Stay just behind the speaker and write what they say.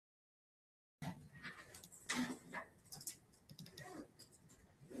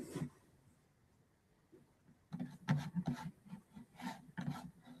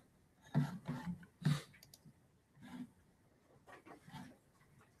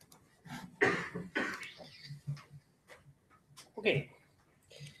Okay,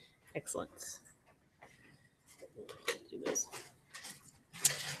 excellent. Do this.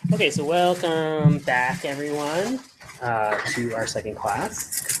 Okay, so welcome back, everyone, to our second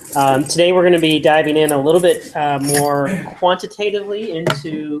class. Today we're going to be diving in a little bit more quantitatively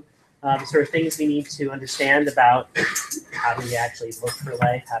into the sort of things we need to understand about how do we actually look for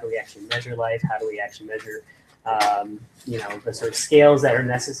life, how do we actually measure life, how do we actually measure the sort of scales that are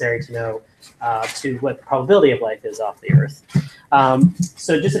necessary to know to what the probability of life is off the Earth.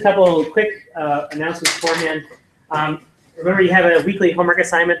 So just a couple of quick announcements beforehand. Remember, you have a weekly homework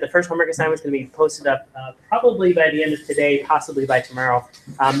assignment. The first homework assignment is going to be posted up probably by the end of today, possibly by tomorrow.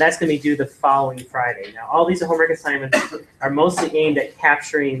 That's going to be due the following Friday. Now, all these homework assignments are mostly aimed at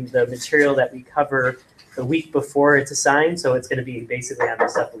capturing the material that we cover the week before it's assigned. So it's going to be basically on the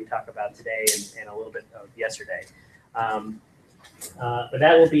stuff that we talk about today and a little bit of yesterday. But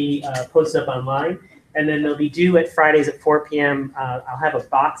that will be posted up online. And then they'll be due at Fridays at 4 p.m. I'll have a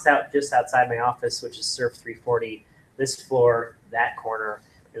box out just outside my office, which is Surf 340. This floor, that corner.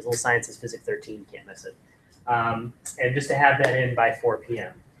 There's a little sign that says Physics 13, can't miss it. And just to have that in by 4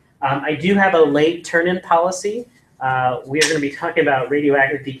 p.m. I do have a late turn-in policy. We are going to be talking about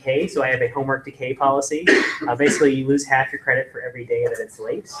radioactive decay, so I have a homework decay policy. Basically, you lose half your credit for every day that it's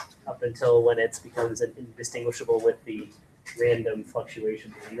late, up until when it becomes indistinguishable with the random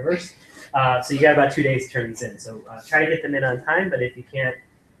fluctuations in the universe. So you got about 2 days to turn these in. So try to get them in on time, but if you can't,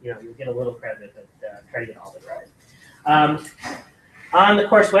 you'll get a little credit, but try to get all the credit. On the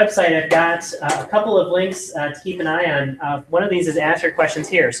course website, I've got a couple of links to keep an eye on. One of these is Ask Your Questions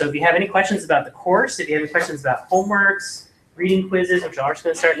Here. So if you have any questions about the course, if you have any questions about homeworks, reading quizzes, which are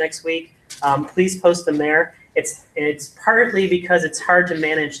going to start next week, please post them there. It's partly because it's hard to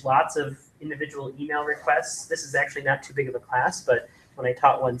manage lots of individual email requests. This is actually not too big of a class, but when I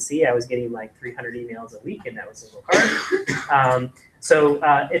taught 1C, I was getting like 300 emails a week, and that was a little hard. So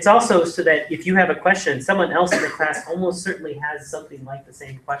it's also so that if you have a question, someone else in the class almost certainly has something like the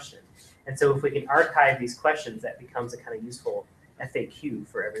same question. And so if we can archive these questions, that becomes a kind of useful FAQ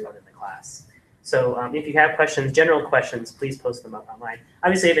for everyone in the class. So if you have questions, general questions, please post them up online.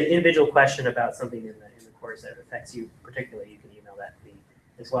 Obviously, if you have an individual question about something in the course that affects you particularly, you can email that to me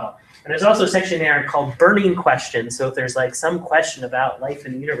as well. And there's also a section there called burning questions. So if there's like some question about life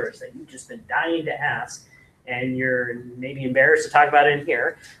in the universe that you've just been dying to ask, and you're maybe embarrassed to talk about it in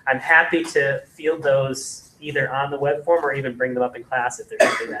here, I'm happy to field those either on the web form or even bring them up in class if there's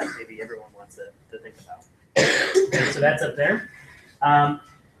something that maybe everyone wants to think about. Okay, so that's up there.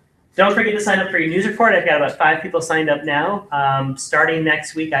 Don't forget to sign up for your news report. I've got about 5 people signed up now. Starting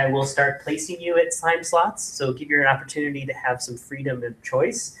next week, I will start placing you at time slots. So give you an opportunity to have some freedom of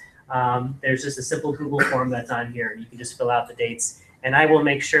choice. There's just a simple Google form that's on here. You can just fill out the dates. And I will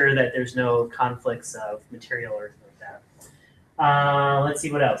make sure that there's no conflicts of material or anything like that. Let's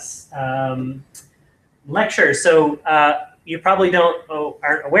see what else. Lectures. So you probably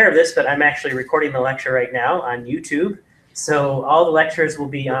aren't aware of this, but I'm actually recording the lecture right now on YouTube. So all the lectures will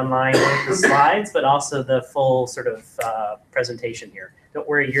be online with the slides, but also the full sort of presentation here. Don't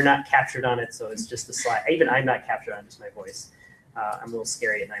worry, you're not captured on it, so it's just the slide. Even I'm not captured on just my voice. I'm a little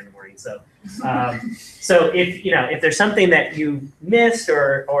scary at 9 in the morning. So, so if there's something that you missed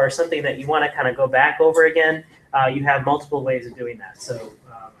or something that you want to kind of go back over again, you have multiple ways of doing that. So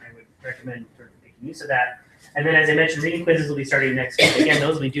I would recommend sort of making use of that. And then, as I mentioned, reading quizzes will be starting next week. Again,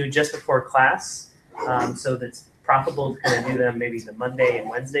 those will be due just before class, so that's profitable to kind of do them maybe the Monday and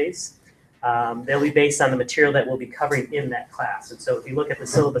Wednesdays. They'll be based on the material that we'll be covering in that class. And so if you look at the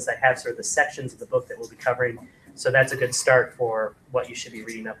syllabus, I have sort of the sections of the book that we'll be covering. So that's a good start for what you should be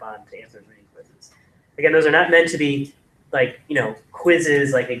reading up on to answer reading quizzes. Again, those are not meant to be like,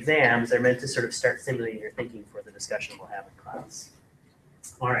 quizzes like exams. They're meant to sort of start stimulating your thinking for the discussion we'll have in class.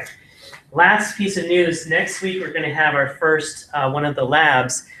 All right. Last piece of news. Next week, we're going to have our first one of the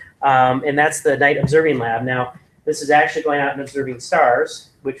labs, and that's the night observing lab. Now, this is actually going out and observing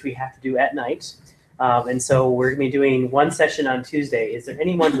stars, which we have to do at night. And so we're going to be doing one session on Tuesday. Is there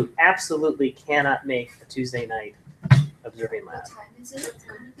anyone who absolutely cannot make a Tuesday night observing lab? What time is it?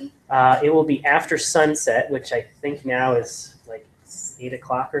 It will be after sunset, which I think now is like 8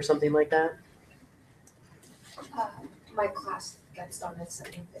 o'clock or something like that. My class gets done at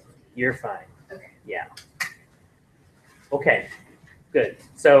 7:50. You're fine. Okay. Yeah. Okay, good.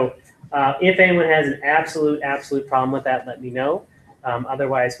 So if anyone has an absolute problem with that, let me know.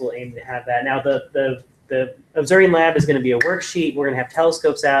 Otherwise, we'll aim to have that. Now, the observing lab is going to be a worksheet. We're going to have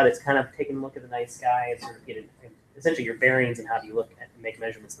telescopes out. It's kind of taking a look at the night sky and sort of getting essentially your bearings and how do you look at and make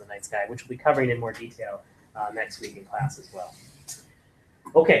measurements of the night sky, which we'll be covering in more detail next week in class as well.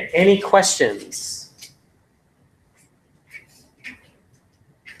 Okay, any questions?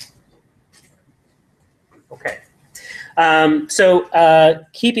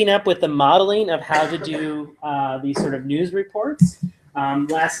 Keeping up with the modeling of how to do these sort of news reports.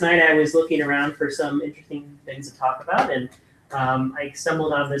 Last night I was looking around for some interesting things to talk about, and I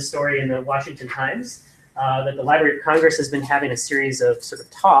stumbled on this story in the Washington Times that the Library of Congress has been having a series of sort of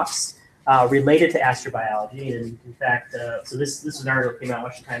talks related to astrobiology. And in fact, so this is an article that came out in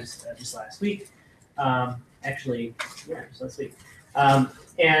Washington Times just last week. Just last week.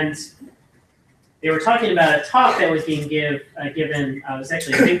 And they were talking about a talk that was being given. It was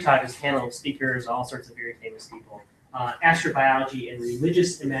actually a big talk. It was a panel of speakers, all sorts of very famous people. Astrobiology and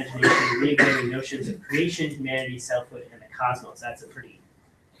religious imagination, reigniting notions of creation, humanity, selfhood, and the cosmos. That's a pretty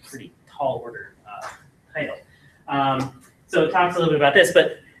tall order title. So it talks a little bit about this.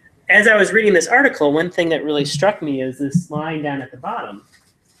 But as I was reading this article, one thing that really struck me is this line down at the bottom,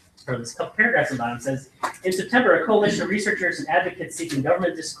 or this couple paragraphs at the bottom says, in September, a coalition of researchers and advocates seeking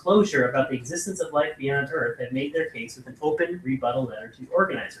government disclosure about the existence of life beyond Earth have made their case with an open rebuttal letter to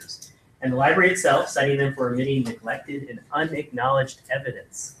organizers, and the library itself citing them for omitting neglected and unacknowledged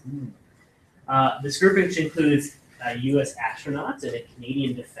evidence. This group, which includes U.S. astronauts and a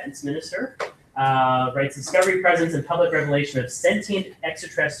Canadian defense minister, writes discovery, presence, and public revelation of sentient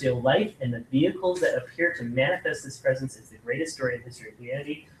extraterrestrial life and the vehicles that appear to manifest this presence is the greatest story in the history of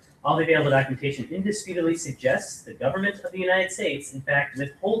humanity. All the available documentation indisputably suggests the government of the United States, in fact,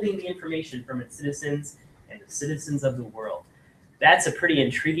 withholding the information from its citizens and the citizens of the world. That's a pretty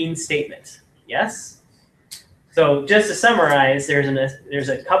intriguing statement, yes? So just to summarize, there's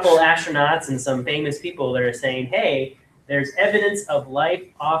a couple astronauts and some famous people that are saying, hey, there's evidence of life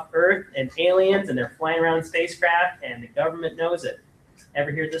off Earth and aliens, and they're flying around spacecraft, and the government knows it. Ever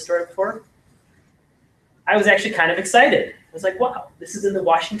hear this story before? I was actually kind of excited. I was like, wow, this is in the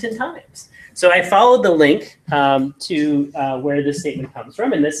Washington Times. So I followed the link to where this statement comes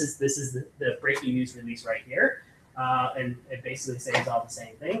from, and this is the breaking news release right here. And it basically says all the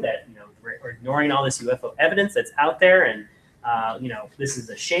same thing, that we're ignoring all this UFO evidence that's out there, and this is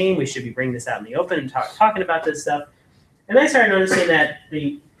a shame. We should be bringing this out in the open and talking about this stuff. And I started noticing that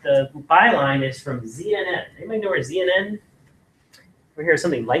the byline is from CNN. Anybody know where CNN? We hear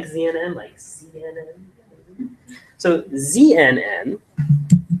something like CNN, like CNN. So ZNN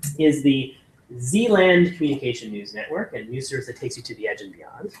is the Zealand Communication News Network, and news service that takes you to the edge and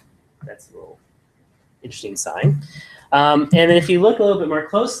beyond. That's a little interesting sign. And then if you look a little bit more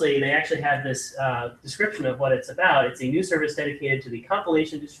closely, they actually have this description of what it's about. It's a news service dedicated to the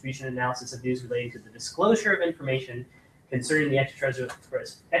compilation, distribution, and analysis of news relating to the disclosure of information concerning the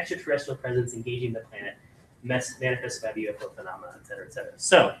extraterrestrial presence engaging the planet, manifested by the UFO phenomena, et cetera, et cetera.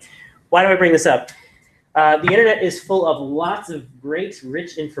 So why do I bring this up? The internet is full of lots of great,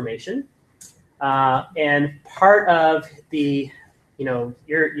 rich information. And part of the,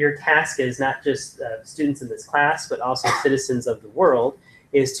 your task is not just students in this class, but also citizens of the world,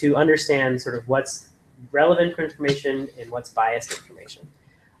 is to understand sort of what's relevant information and what's biased information.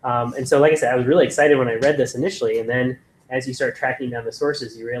 And so, like I said, I was really excited when I read this initially, and then as you start tracking down the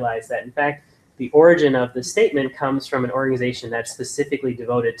sources, you realize that, in fact, the origin of the statement comes from an organization that's specifically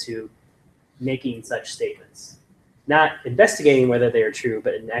devoted to making such statements. Not investigating whether they are true,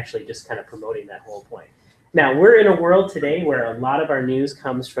 but actually just kind of promoting that whole point. Now, we're in a world today where a lot of our news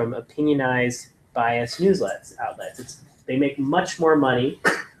comes from opinionized, biased news outlets. They make much more money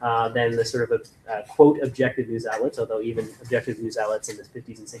than the sort of quote objective news outlets, although even objective news outlets in the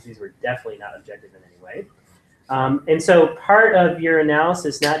 50s and 60s were definitely not objective in any way. And so part of your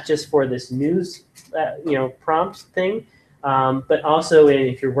analysis, not just for this news prompt thing, but also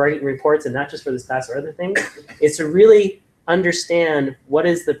if you're writing reports, and not just for this class or other things, is to really understand what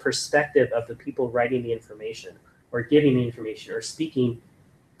is the perspective of the people writing the information or giving the information or speaking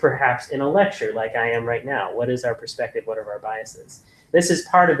perhaps in a lecture like I am right now. What is our perspective? What are our biases? This is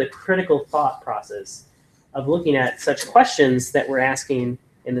part of the critical thought process of looking at such questions that we're asking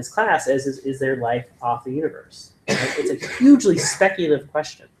in this class as is there life off the universe? Right? It's a hugely speculative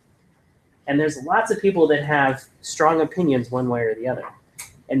question. And there's lots of people that have strong opinions one way or the other,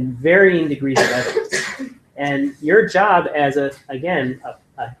 and varying degrees of evidence. And your job as a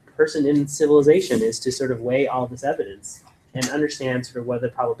person in civilization is to sort of weigh all this evidence and understand sort of what are the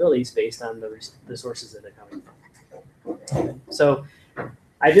probabilities based on the sources that are coming from. So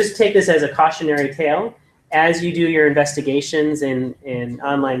I just take this as a cautionary tale. As you do your investigations in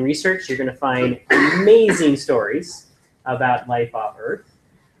online research, you're going to find amazing stories about life off Earth.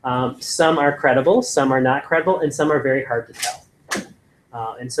 Some are credible, some are not credible, and some are very hard to tell.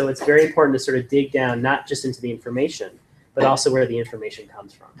 And so it's very important to sort of dig down, not just into the information, but also where the information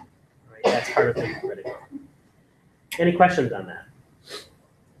comes from. Right? That's part of being critical. Any questions on that?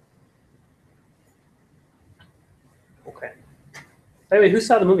 Okay. By the way, who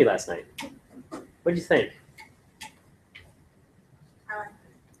saw the movie last night? What did you think? Do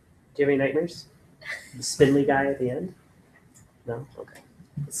you have any nightmares? The spindly guy at the end? No? Okay.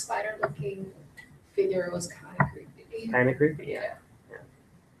 The spider-looking figure was kind of creepy. Kind of creepy? Yeah.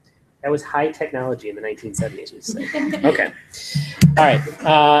 That was high technology in the 1970s, you'd say. Okay. All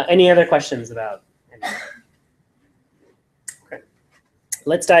right. Any other questions about anything? Okay.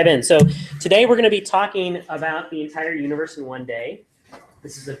 Let's dive in. So today we're going to be talking about the entire universe in one day.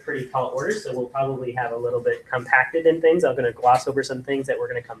 This is a pretty tall order, so we'll probably have a little bit compacted in things. I'm going to gloss over some things that we're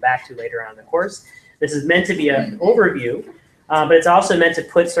going to come back to later on in the course. This is meant to be an overview, but it's also meant to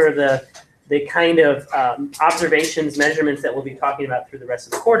put sort of the kind of observations, measurements that we'll be talking about through the rest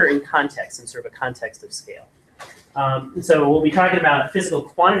of the quarter in context, in sort of a context of scale. So we'll be talking about physical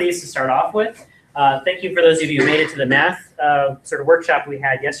quantities to start off with. Thank you for those of you who made it to the math sort of workshop we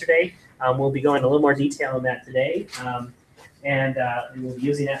had yesterday. We'll be going into a little more detail on that today. And we'll be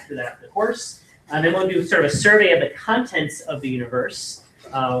using that through the course. And then we'll do sort of a survey of the contents of the universe.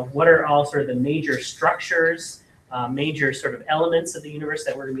 What are all sort of the major structures, major sort of elements of the universe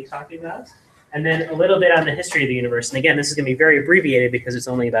that we're going to be talking about. And then a little bit on the history of the universe. And again, this is going to be very abbreviated because it's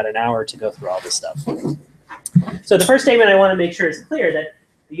only about an hour to go through all this stuff. So the first statement I want to make sure is clear that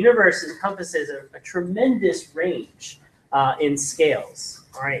the universe encompasses a tremendous range in scales.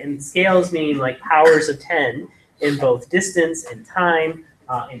 All right, and scales mean like powers of 10 in both distance and time,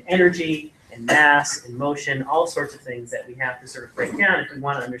 in energy and mass and motion, all sorts of things that we have to sort of break down if we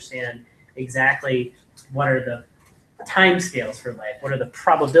want to understand exactly what are the time scales for life, what are the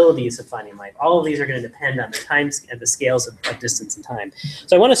probabilities of finding life. All of these are going to depend on the times and the scales of distance and time.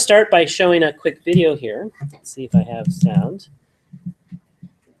 So I want to start by showing a quick video here. Let's see if I have sound.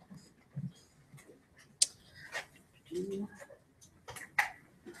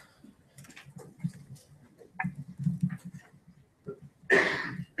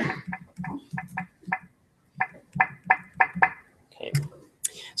 Okay,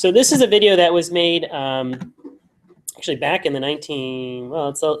 so this is a video that was made actually back in the it's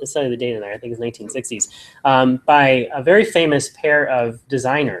the date in there, I think it's 1960s, by a very famous pair of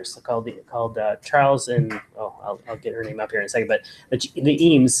designers called Charles and, I'll get her name up here in a second, but the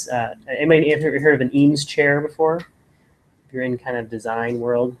Eames, anybody ever heard of an Eames chair before? If you're in kind of design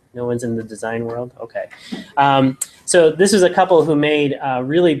world, no one's in the design world? Okay. So this was a couple who made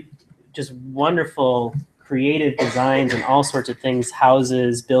really just wonderful creative designs and all sorts of things,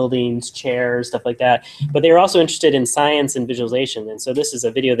 houses, buildings, chairs, stuff like that. But they were also interested in science and visualization. And so this is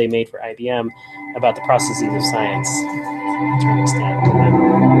a video they made for IBM about the processes of science. Turn this down.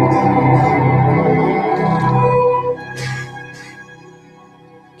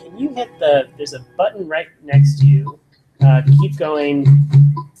 Can you hit there's a button right next to you. Keep going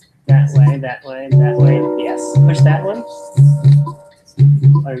that way, that way, that way. Yes, push that one.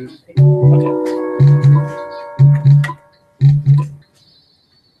 Okay.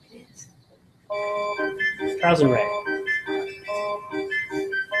 Charles and Ray.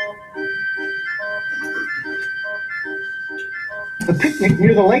 The picnic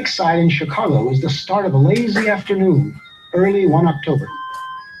near the lakeside in Chicago was the start of a lazy afternoon, early one October.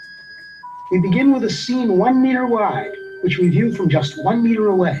 We begin with a scene 1 meter wide, which we view from just 1 meter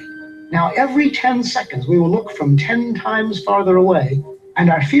away. Now every 10 seconds we will look from 10 times farther away, and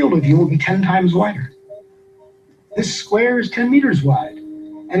our field of view will be 10 times wider. This square is 10 meters wide,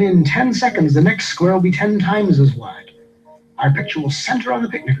 and in 10 seconds the next square will be 10 times as wide. Our picture will center on the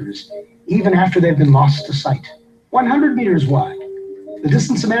picnickers, even after they've been lost to sight. 100 meters wide. The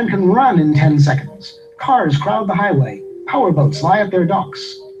distance a man can run in 10 seconds. Cars crowd the highway. Powerboats lie at their docks.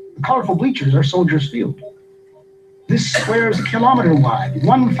 The colorful bleachers are Soldiers Field. This square is 1 kilometer wide,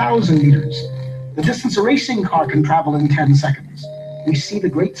 1,000 meters. The distance a racing car can travel in 10 seconds. We see the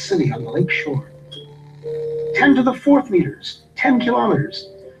great city on the lake shore. 10 to the 4th meters, 10 kilometers.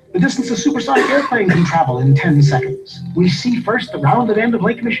 The distance a supersonic airplane can travel in 10 seconds. We see first the rounded end of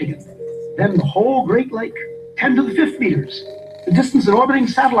Lake Michigan, then the whole Great Lake. 10 to the 5th meters. The distance an orbiting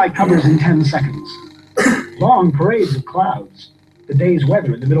satellite covers in 10 seconds. Long parades of clouds. The day's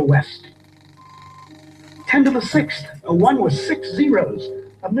weather in the Middle West. 10 to the 6th, a 1 with 6 zeros,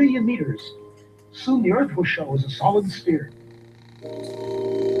 1 million meters. Soon the Earth will show as a solid sphere. We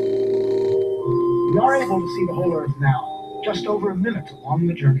are able to see the whole Earth now, just over a minute along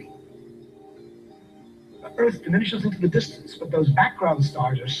the journey. The Earth diminishes into the distance, but those background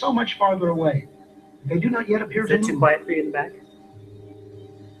stars are so much farther away. They do not yet appear to move. Is it too quiet for you in the back?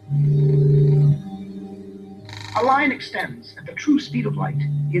 A line extends at the true speed of light.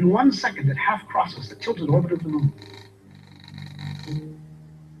 In 1 second, it half crosses the tilted orbit of the moon.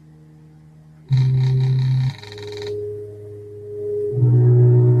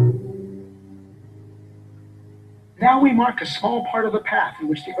 Now we mark a small part of the path in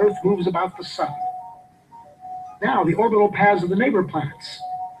which the Earth moves about the Sun. Now the orbital paths of the neighbor planets,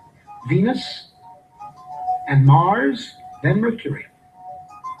 Venus and Mars, then Mercury.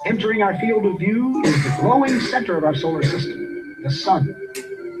 Entering our field of view is the glowing center of our solar system, the Sun,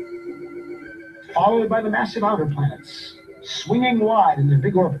 followed by the massive outer planets, swinging wide in their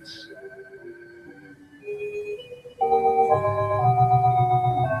big orbits.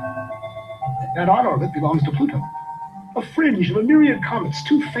 That odd orbit belongs to Pluto. A fringe of a myriad comets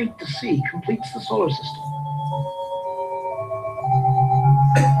too faint to see completes the solar system.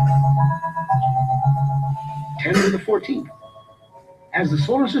 Ten to the 14th. As the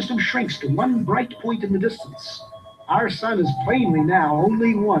solar system shrinks to one bright point in the distance, our sun is plainly now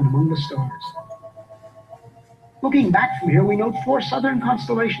only one among the stars. Looking back from here, we note 4 southern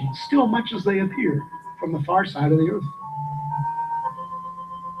constellations, still much as they appear from the far side of the Earth.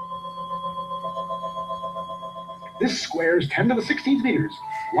 This square is 10 to the 16th meters,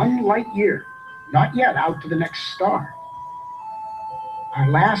 1 light year, not yet out to the next star. Our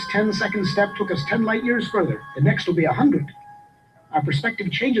last 10-second step took us 10 light years further. The next will be 100. Our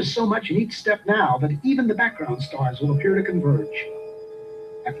perspective changes so much in each step now that even the background stars will appear to converge.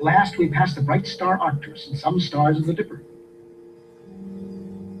 At last, we pass the bright star Arcturus and some stars of the Dipper.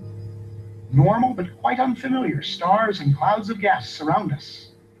 Normal but quite unfamiliar stars and clouds of gas surround us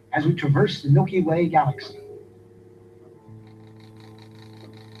as we traverse the Milky Way galaxy.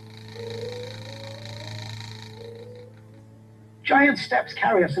 Giant steps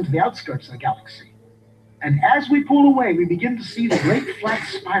carry us into the outskirts of the galaxy. And as we pull away, we begin to see the great flat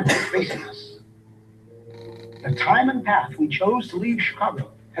spiral facing us. The time and path we chose to leave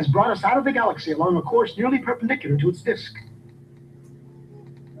Chicago has brought us out of the galaxy along a course nearly perpendicular to its disk.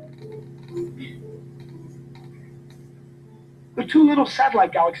 The 2 little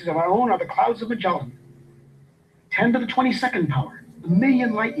satellite galaxies of our own are the clouds of Magellan, 10 to the 22nd power, a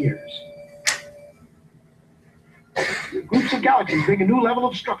million light years. Groups of galaxies bring a new level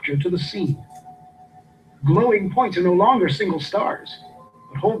of structure to the scene. Glowing points are no longer single stars,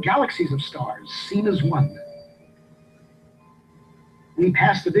 but whole galaxies of stars seen as one. We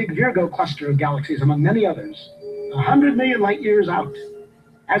pass the big Virgo cluster of galaxies among many others, 100 million light years out.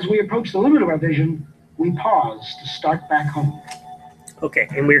 As we approach the limit of our vision, we pause to start back home. Okay,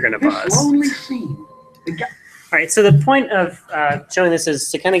 and we're going to pause. This lonely scene. All right, so the point of showing this is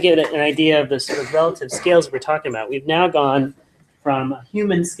to kind of get an idea of the sort of relative scales we're talking about. We've now gone from a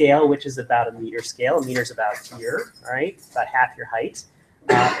human scale, which is about a meter scale. A meter's about here, all right, about half your height.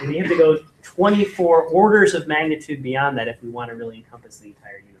 And we have to go 24 orders of magnitude beyond that if we want to really encompass the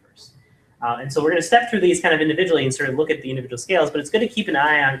entire universe. And so we're going to step through these kind of individually and sort of look at the individual scales, but it's good to keep an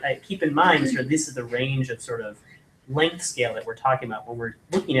eye on, keep in mind sort of this is the range of sort of length scale that we're talking about when we're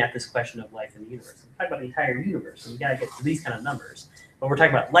looking at this question of life in the universe. We're talking about the entire universe, so we got to get to these kind of numbers. But we're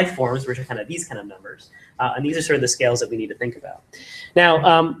talking about life forms, which are kind of these kind of numbers. And these are sort of the scales that we need to think about.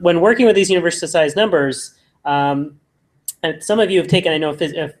 Now, when working with these universe-sized numbers, and some of you have taken, I know,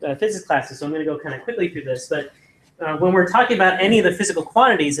 physics classes, so I'm going to go kind of quickly through this. But when we're talking about any of the physical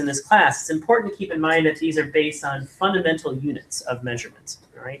quantities in this class, it's important to keep in mind that these are based on fundamental units of measurement,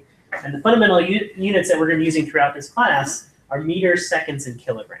 all right? And the fundamental units that we're going to be using throughout this class are meters, seconds, and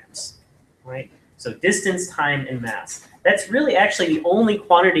kilograms, right? So distance, time, and mass. That's really actually the only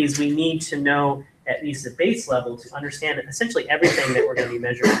quantities we need to know, at least at base level, to understand essentially everything that we're going to be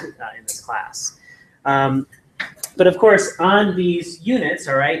measuring in this class. But of course, on these units,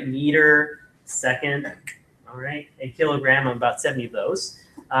 all right, meter, second, all right, a kilogram, about 70 of those.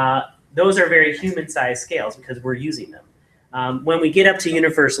 Those are very human-sized scales because we're using them. When we get up to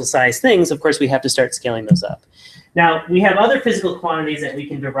universal-sized things, of course, we have to start scaling those up. Now, we have other physical quantities that we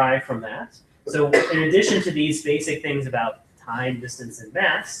can derive from that. So in addition to these basic things about time, distance, and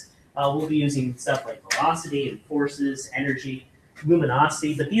mass, we'll be using stuff like velocity and forces, energy,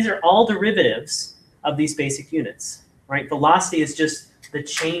 luminosity. But these are all derivatives of these basic units, right? Velocity is just the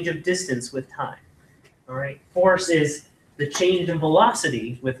change of distance with time, all right? Force is the change in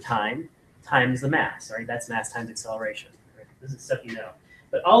velocity with time times the mass, right? That's mass times acceleration. This is stuff you know.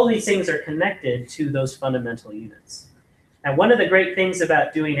 But all of these things are connected to those fundamental units. Now, one of the great things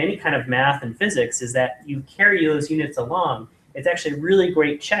about doing any kind of math and physics is that you carry those units along. It's actually a really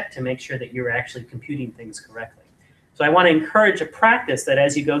great check to make sure that you're actually computing things correctly. So I want to encourage a practice that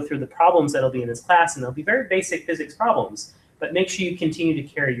as you go through the problems that'll be in this class, and they'll be very basic physics problems, but make sure you continue to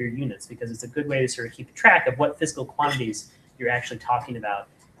carry your units because it's a good way to sort of keep track of what physical quantities you're actually talking about,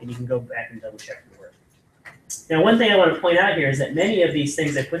 and you can go back and double check your work. Now, one thing I want to point out here is that many of these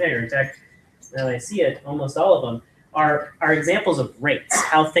things I put here, in fact, now I see it, almost all of them, are examples of rates,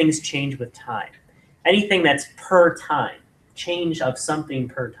 how things change with time. anything that's per time. Change of something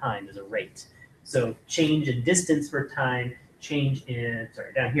per time is a rate. So change in distance per time, change in,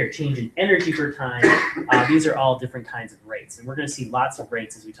 down here, change in energy per time. These are all different kinds of rates. And we're going to see lots of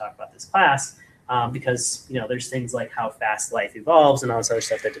rates as we talk about this class because, there's things like how fast life evolves and all this other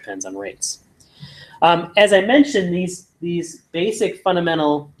stuff that depends on rates. As I mentioned, these basic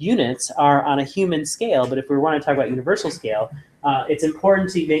fundamental units are on a human scale, but if we want to talk about universal scale, it's important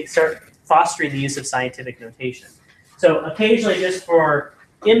to start fostering the use of scientific notation. So occasionally, just for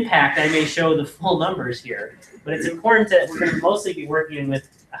impact, I may show the full numbers here, but it's important that we're going to mostly be working with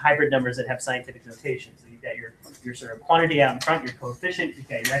hybrid numbers that have scientific notation. So you've got your sort of quantity out in front, your coefficient, you've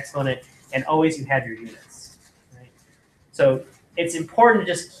got your exponent, and always you have your units. Right? So it's important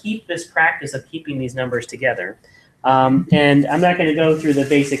to just keep this practice of keeping these numbers together. And I'm not going to go through the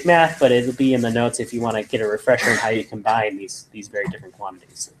basic math, but it'll be in the notes if you want to get a refresher on how you combine these very different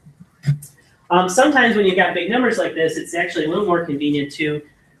quantities. Sometimes when you've got big numbers like this, it's actually a little more convenient to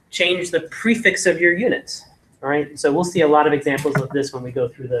change the prefix of your units. All right, so we'll see a lot of examples of this when we go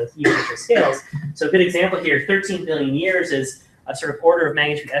through the universal scales. So a good example here, 13 billion years is a sort of order of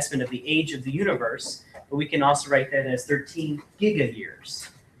magnitude estimate of the age of the universe, but we can also write that as 13 gigayears,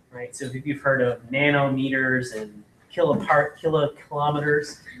 right? So if you've heard of nanometers and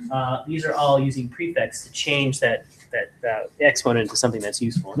kilokilometers, these are all using prefix to change that exponent into something that's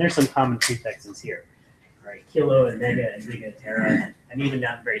useful. And there's some common prefixes here, right? Kilo and mega and giga, tera, and even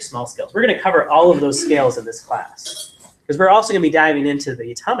down to very small scales. We're going to cover all of those scales in this class because we're also going to be diving into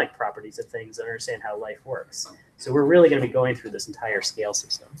the atomic properties of things and understand how life works. So we're really going to be going through this entire scale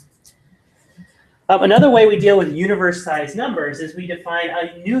system. Another way we deal with universe-sized numbers is we define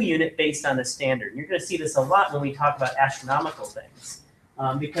a new unit based on the standard. And you're going to see this a lot when we talk about astronomical things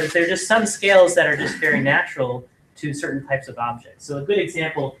because there are just some scales that are just very natural to certain types of objects. So a good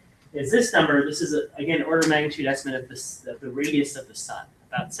example is this number. This is, again, order of magnitude estimate of the radius of the sun,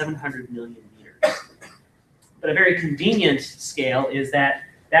 about 700 million meters. But a very convenient scale is that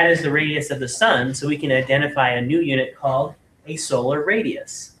is the radius of the sun, so we can identify a new unit called a solar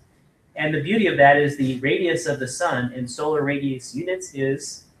radius. And the beauty of that is the radius of the sun in solar radius units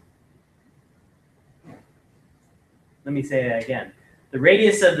is, let me say that again. The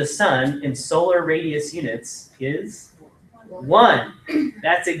radius of the sun in solar radius units is 1.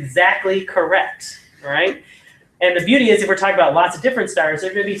 That's exactly correct, right? And the beauty is if we're talking about lots of different stars,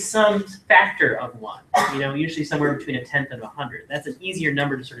 there's going to be some factor of 1, usually somewhere between 1/10 and 100. That's an easier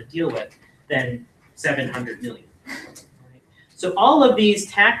number to sort of deal with than 700 million. So all of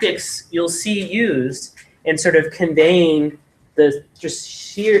these tactics you'll see used in sort of conveying the just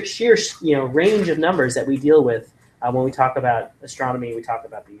sheer range of numbers that we deal with when we talk about astronomy, we talk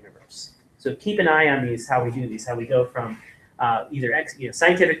about the universe. So keep an eye on these, how we do these, how we go from either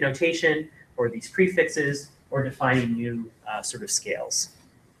scientific notation or these prefixes or defining new sort of scales.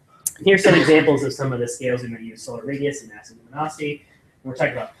 And here's some examples of some of the scales we might use: solar radius and mass and luminosity. When we're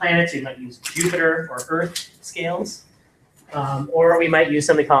talking about planets, we might use Jupiter or Earth scales. Or we might use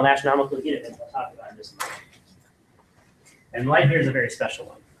something called an astronomical unit, which I'll talk about in just a moment. And light year is a very special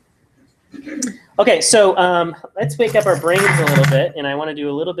one. Okay, so let's wake up our brains a little bit, and I want to do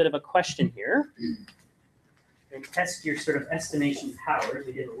a little bit of a question here and test your sort of estimation powers.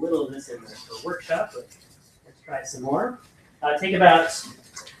 We did a little of this in the workshop, but let's try some more. Take about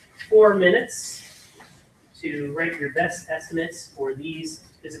 4 minutes to write your best estimates for these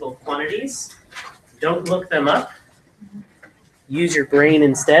physical quantities. Don't look them up. Use your brain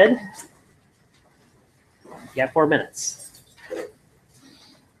instead. You got 4 minutes.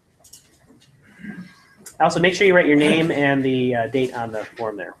 Also, make sure you write your name and the date on the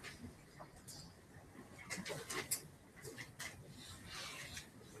form there.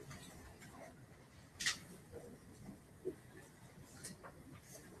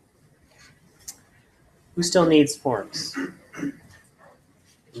 Who still needs forms?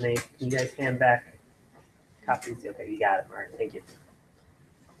 Can you guys hand back copies? Okay, you got it. All right, thank you.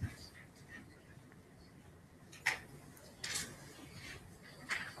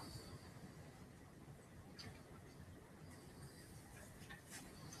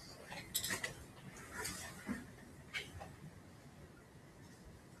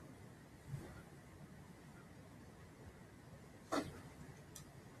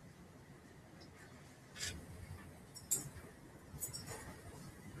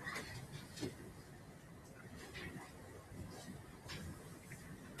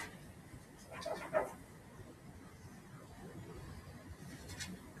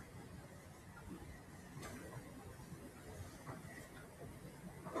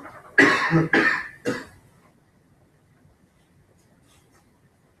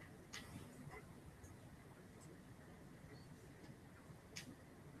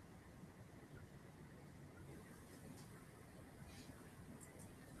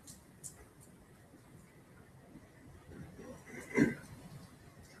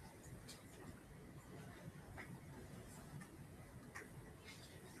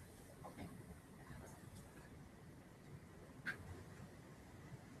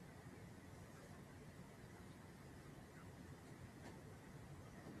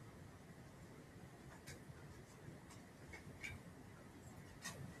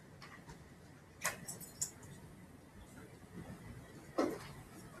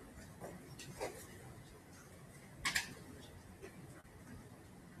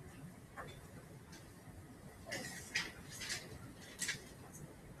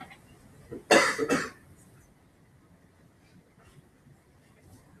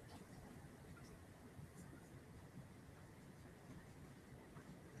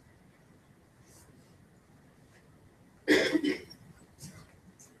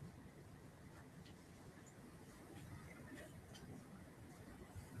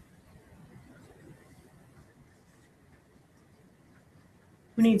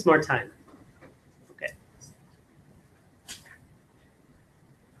 Who needs more time? Okay.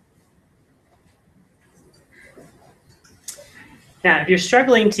 Now, if you're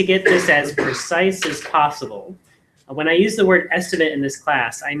struggling to get this as precise as possible, when I use the word estimate in this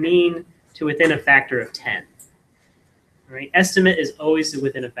class, I mean to within a factor of 10. All right? Estimate is always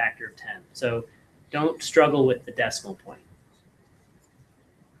within a factor of 10. So don't struggle with the decimal point.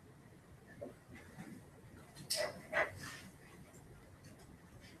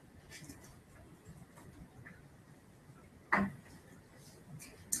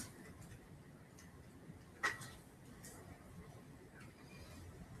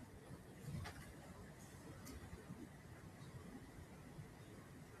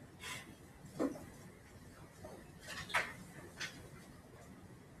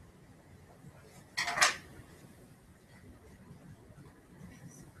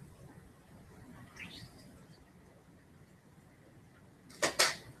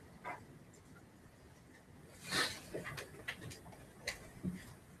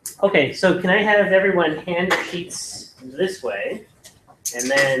 Okay, so can I have everyone hand the sheets this way, and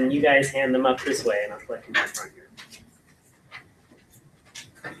then you guys hand them up this way, and I'll collect them in front here.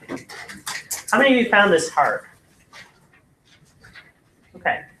 How many of you found this hard?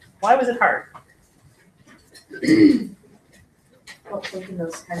 Okay, why was it hard? Well, thinking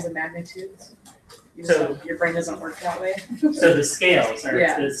those kinds of magnitudes. So- Your brain doesn't work that way. So the scales, or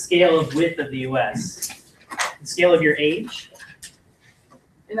Yeah. the scale of width of the US. The scale of your age?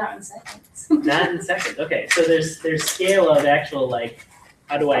 Not in seconds. Not in seconds. Okay, so there's scale of actual, like,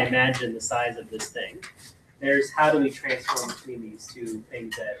 how do I imagine the size of this thing? There's how do we transform between these two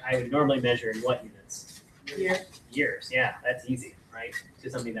things that I would normally measure in what units? Year. Years, yeah, that's easy, right? To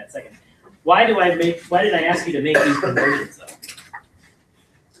something that second. Why did I ask you to make these conversions though?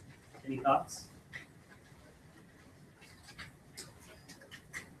 Any thoughts?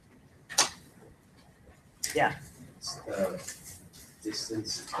 Yeah.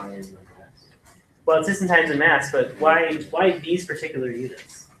 Distance, time, and mass. Well, it's distance times and mass, but why these particular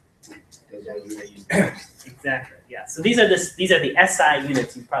units? Because I use Exactly. Yeah. So these are the SI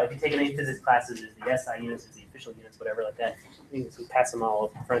units. You've probably, if you've taken any physics classes, there's the SI units, there's the official units, whatever like that. I think we pass them all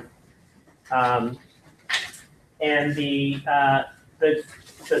up front. And the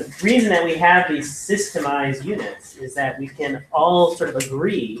reason that we have these systemized units is that we can all sort of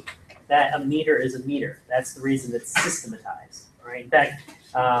agree that a meter is a meter. That's the reason it's systematized, right? In fact,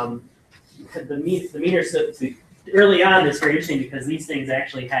 the meter, so early on, it's very interesting because these things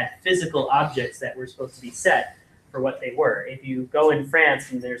actually had physical objects that were supposed to be set for what they were. If you go in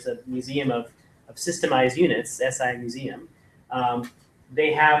France and there's a museum of systemized units, SI museum,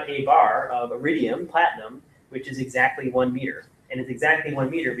 they have a bar of iridium, platinum, which is exactly 1 meter. And it's exactly 1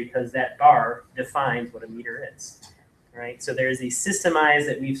 meter because that bar defines what a meter is, right? So there's these systemized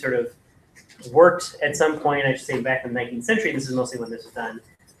that we've sort of worked at some point, I should say back in the 19th century, this is mostly when this was done,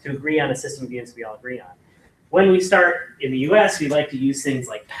 to agree on a system of units we all agree on. When we start in the US, we like to use things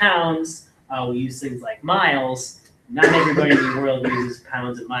like pounds, we use things like miles. Not everybody in the world uses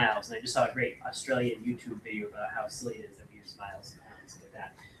pounds and miles. And I just saw a great Australian YouTube video about how silly it is that we use miles and pounds like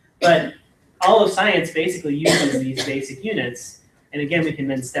that. But all of science basically uses these basic units. And again, we can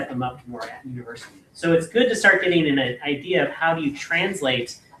then step them up to more universal units. So it's good to start getting an idea of how do you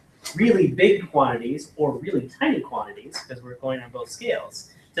translate really big quantities or really tiny quantities, because we're going on both scales,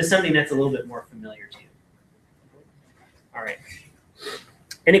 to something that's a little bit more familiar to you. All right.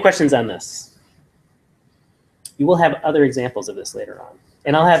 Any questions on this? You will have other examples of this later on.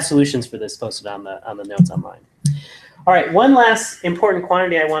 And I'll have solutions for this posted on the notes online. All right, one last important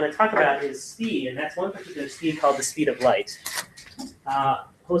quantity I want to talk about is speed, and that's one particular speed called the speed of light.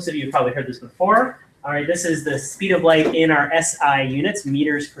 Most of you have probably heard this before. All right, this is the speed of light in our SI units,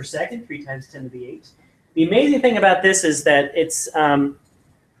 meters per second, 3 times 10 to the 8. The amazing thing about this is that it's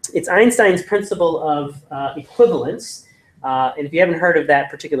Einstein's principle of equivalence. And if you haven't heard of that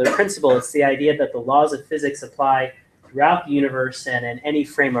particular principle, it's the idea that the laws of physics apply throughout the universe and in any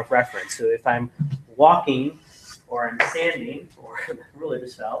frame of reference. So if I'm walking or I'm standing or the ruler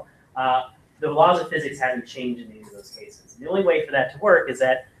just fell, the laws of physics haven't changed in any of those cases. And the only way for that to work is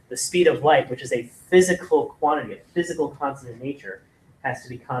that the speed of light, which is a physical quantity, a physical constant in nature, has to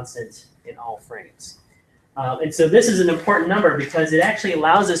be constant in all frames. And so this is an important number because it actually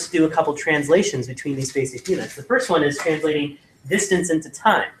allows us to do a couple translations between these basic units. The first one is translating distance into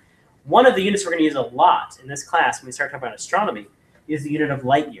time. One of the units we're going to use a lot in this class when we start talking about astronomy is the unit of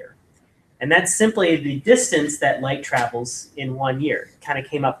light year. And that's simply the distance that light travels in 1 year. It kind of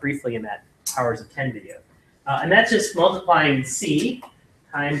came up briefly in that Powers of 10 video. And that's just multiplying c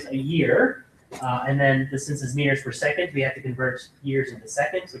times a year. And then since it's meters per second, we have to convert years into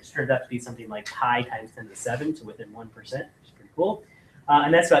seconds, which turns out to be something like pi times 10 to the 7, so within 1%, which is pretty cool.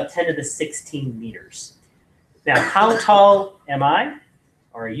 And that's about 10 to the 16 meters. Now, how tall am I,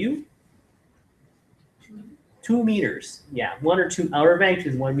 or are you? 2 meters. Yeah, 1 or 2. Order of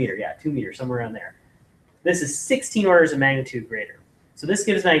magnitude is 1 meter. Yeah, 2 meters, somewhere around there. This is 16 orders of magnitude greater. So this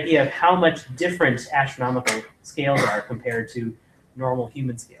gives an idea of how much different astronomical scales are compared to normal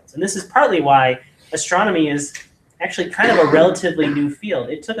human scales. And this is partly why astronomy is actually kind of a relatively new field.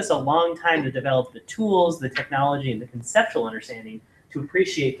 It took us a long time to develop the tools, the technology, and the conceptual understanding to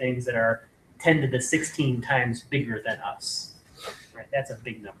appreciate things that are 10 to the 16 times bigger than us. Right? That's a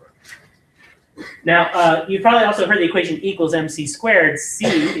big number. Now, you've probably also heard the equation equals mc squared. C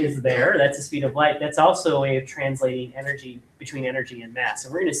is there. That's the speed of light. That's also a way of translating energy between energy and mass.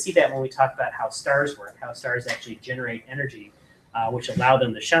 And we're going to see that when we talk about how stars work, how stars actually generate energy, which allow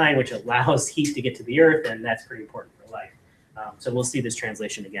them to shine, which allows heat to get to the Earth, and that's pretty important for life. So we'll see this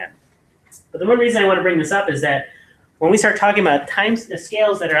translation again. But the one reason I want to bring this up is that when we start talking about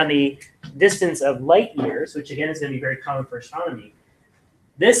scales that are on the distance of light years, which again is going to be very common for astronomy,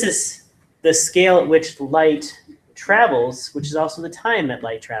 this is the scale at which light travels, which is also the time that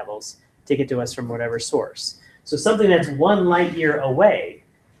light travels to get to us from whatever source. So something that's 1 light year away,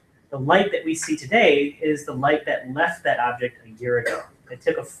 the light that we see today is the light that left that object a year ago. It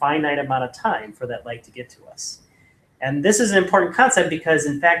took a finite amount of time for that light to get to us. And this is an important concept because,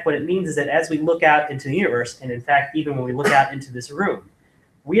 in fact, what it means is that as we look out into the universe, and in fact, even when we look out into this room,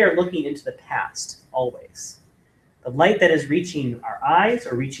 we are looking into the past, always. The light that is reaching our eyes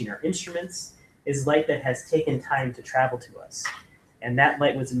or reaching our instruments is light that has taken time to travel to us. And that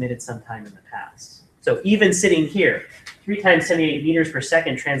light was emitted sometime in the past. So even sitting here, 3 times 10 to the 8 meters per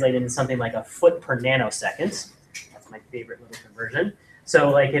second translate into something like a foot per nanosecond. That's my favorite little conversion. So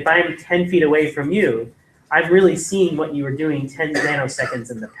like if I'm 10 feet away from you, I've really seen what you were doing 10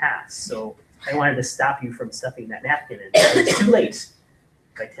 nanoseconds in the past. So I wanted to stop you from stuffing that napkin in. It's too late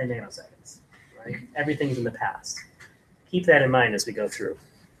by 10 nanoseconds. Right? Everything's in the past. Keep that in mind as we go through.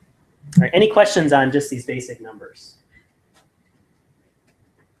 All right, any questions on just these basic numbers?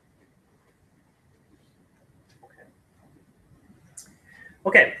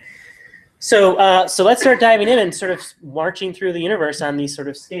 Okay. So let's start diving in and sort of marching through the universe on these sort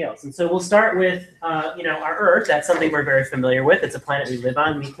of scales. And so we'll start with our Earth. That's something we're very familiar with. It's a planet we live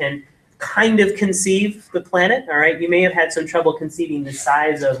on. We can kind of conceive the planet, all right? You may have had some trouble conceiving the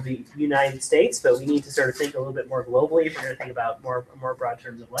size of the United States, but we need to sort of think a little bit more globally if we're going to think about more broad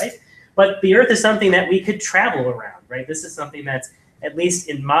terms of life. But the Earth is something that we could travel around, right? This is something that's, at least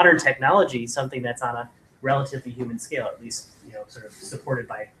in modern technology, something that's on a relatively human scale, at least sort of supported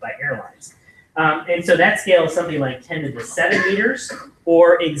by airlines. And so that scale is something like 10 to the 7 meters,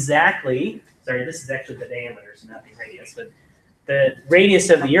 or exactly, sorry, this is actually the diameter, so not the radius, but the radius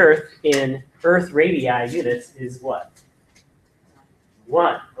of the Earth in Earth radii units is what?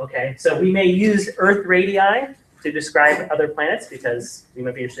 1. Okay, so we may use Earth radii to describe other planets because we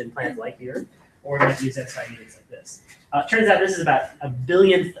might be interested in planets like the Earth, or we might use SI units like this. Turns out this is about a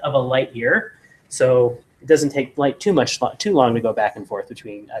billionth of a light year, so it doesn't take light too long to go back and forth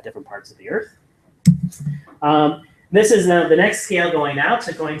between different parts of the Earth. This is the next scale going out,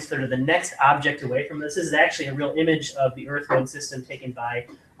 so going to sort of the next object away from this. This is actually a real image of the Earth-Moon system taken by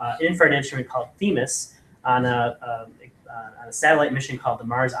an infrared instrument called Themis on a satellite mission called the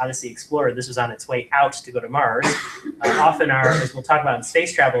Mars Odyssey Explorer. This was on its way out to go to Mars. Often as we'll talk about in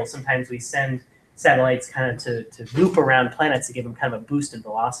space travel, sometimes we send satellites kind of to loop around planets to give them kind of a boost in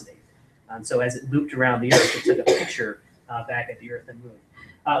velocity. So as it looped around the Earth, it took a picture back at the Earth and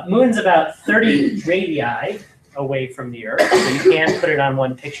Moon. Moon's about 30 radii away from the Earth. So you can put it on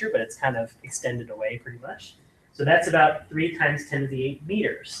one picture, but it's kind of extended away pretty much. So that's about 3 times 10 to the 8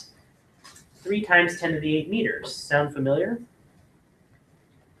 meters. 3 times 10 to the 8 meters. Sound familiar?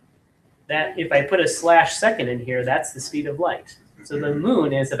 That, if I put a /second in here, that's the speed of light. So the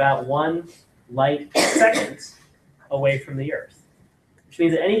Moon is about 1 light second away from the Earth, which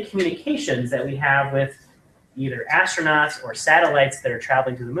means that any communications that we have with either astronauts or satellites that are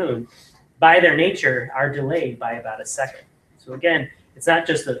traveling to the Moon, by their nature, are delayed by about a second. So again, it's not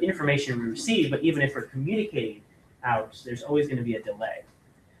just the information we receive, but even if we're communicating out, there's always going to be a delay.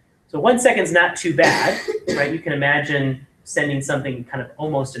 So 1 second's not too bad, right? You can imagine sending something kind of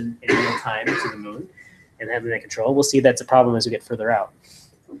almost in real time to the moon and having that control. We'll see that's a problem as we get further out.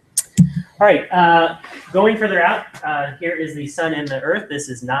 All right, going further out, here is the sun and the earth. This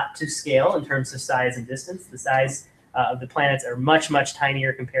is not to scale in terms of size and distance. The size of the planets are much, much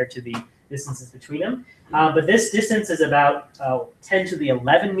tinier compared to the distances between them. But this distance is about 10 to the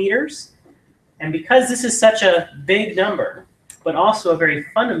 11 meters. And because this is such a big number, but also a very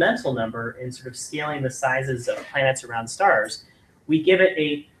fundamental number in sort of scaling the sizes of planets around stars, we give it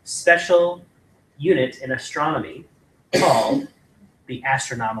a special unit in astronomy called the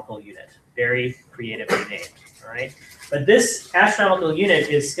astronomical unit. Very creatively named, all right? But this astronomical unit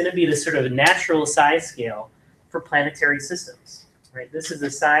is going to be the sort of natural size scale for planetary systems, right? This is the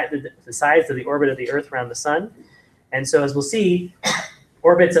size of the orbit of the Earth around the sun. And so as we'll see,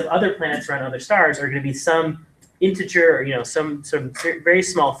 orbits of other planets around other stars are going to be some integer, or, you know, some very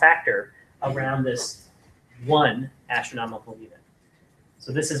small factor around this one astronomical unit.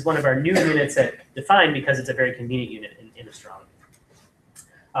 So this is one of our new units that define because it's a very convenient unit in astronomy.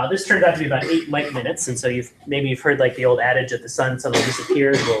 This turns out to be about 8 light minutes, and so maybe you've heard like the old adage that the sun suddenly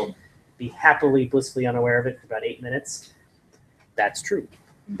disappears. We'll be happily, blissfully unaware of it for about 8 minutes. That's true,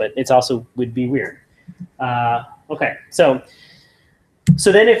 but it's also would be weird. Okay,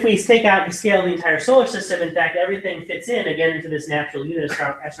 so then if we take out and scale the entire solar system, in fact, everything fits in again into this natural unit,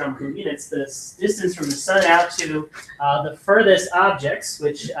 astronomical units. The distance from the sun out to the furthest objects,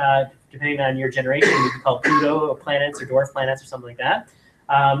 which depending on your generation, would be called Pluto or planets or dwarf planets or something like that.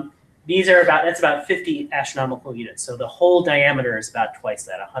 That's about 50 astronomical units. So the whole diameter is about twice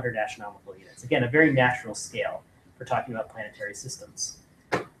that, 100 astronomical units. Again, a very natural scale for talking about planetary systems.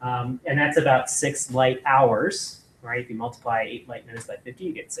 And that's about 6 light hours. Right? If you multiply 8 light minutes by 50,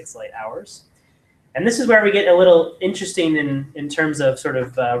 you get 6 light hours. And this is where we get a little interesting in terms of sort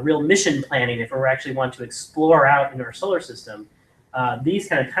of real mission planning. If we actually want to explore out in our solar system, these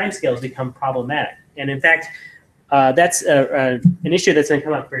kind of timescales become problematic. And in fact, that's an issue that's going to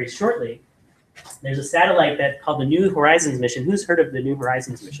come up very shortly. There's a satellite that's called the New Horizons mission. Who's heard of the New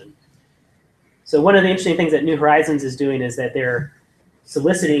Horizons mission? So one of the interesting things that New Horizons is doing is that they're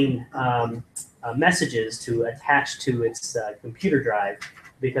soliciting messages to attach to its computer drive,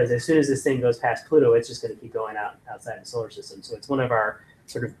 because as soon as this thing goes past Pluto, it's just going to keep going outside the solar system. So it's one of our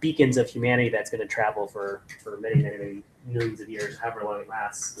sort of beacons of humanity that's going to travel for many, many, many millions of years, however long it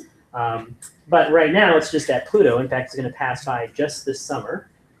lasts. But right now, it's just at Pluto. In fact, it's going to pass by just this summer,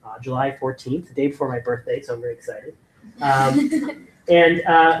 July 14th, the day before my birthday, so I'm very excited. And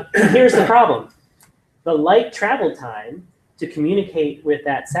here's the problem. The light travel time to communicate with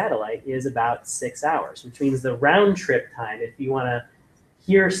that satellite is about 6 hours, which means the round trip time, if you want to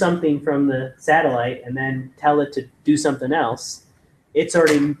hear something from the satellite and then tell it to do something else, it's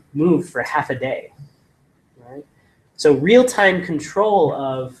already moved for half a day, right? So real-time control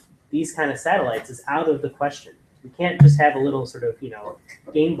of these kind of satellites is out of the question. You can't just have a little sort of,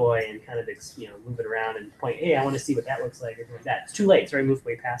 Game Boy and kind of, move it around and point, hey, I want to see what that looks like, or something like that. It's too late, it's already moved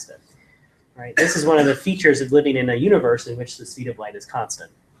way past it. Right? This is one of the features of living in a universe in which the speed of light is constant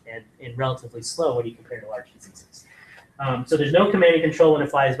and relatively slow when you compare to large distances. So there's no command and control when it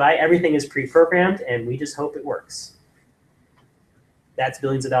flies by. Everything is pre-programmed, and we just hope it works. That's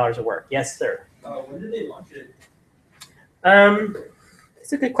billions of dollars of work. Yes, sir? When did they launch it?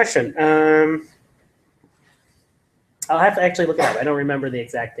 It's a good question. I'll have to actually look it up. I don't remember the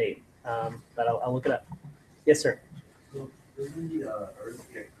exact date, but I'll look it up. Yes, sir? So doesn't the Earth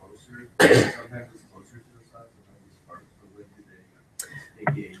get closer? Sometimes it's closer to the sun, sometimes it's farther. So when did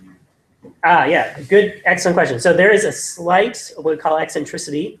they get you? Yeah, good, excellent question. So there is a slight, what we call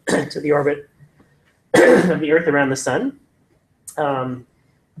eccentricity to the orbit of the Earth around the sun.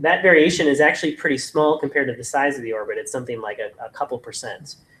 That variation is actually pretty small compared to the size of the orbit. It's something like a couple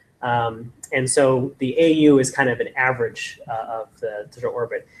percent. And so the AU is kind of an average of the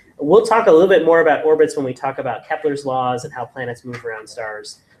orbit. We'll talk a little bit more about orbits when we talk about Kepler's laws and how planets move around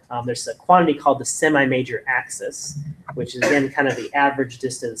stars. There's a quantity called the semi-major axis, which is again kind of the average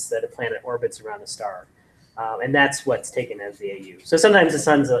distance that a planet orbits around a star. And that's what's taken as the AU. So sometimes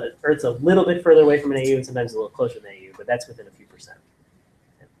the Earth's a little bit further away from an AU and sometimes a little closer than AU, but that's within a few percent.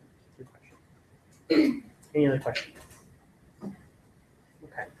 Yeah, good question. Any other questions?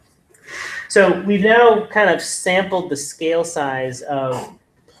 Okay. So we've now kind of sampled the scale size of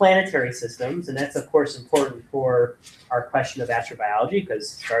planetary systems, and that's of course important for our question of astrobiology,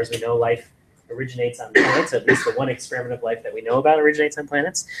 because as far as we know, life originates on planets. At least the one experiment of life that we know about originates on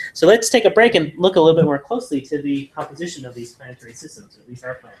planets. So let's take a break and look a little bit more closely to the composition of these planetary systems, or at least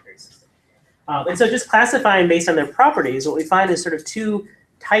our planetary system. And so just classifying based on their properties, what we find is sort of two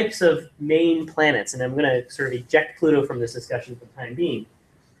types of main planets, and I'm going to sort of eject Pluto from this discussion for the time being.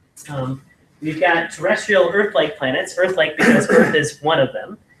 We've got terrestrial Earth-like planets, Earth-like because Earth is one of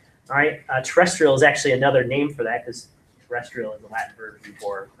them. All right, terrestrial is actually another name for that because terrestrial is the Latin version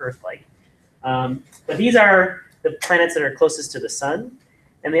for Earth-like. But these are the planets that are closest to the sun,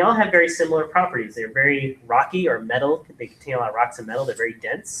 and they all have very similar properties. They're very rocky or metal. They contain a lot of rocks and metal. They're very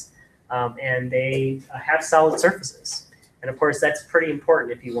dense, and they have solid surfaces. And of course, that's pretty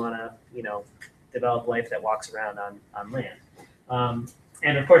important if you want to, develop life that walks around on land.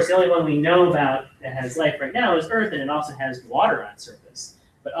 And of course, the only one we know about that has life right now is Earth, and it also has water on surface.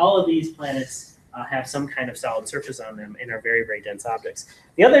 But all of these planets have some kind of solid surface on them and are very, very dense objects.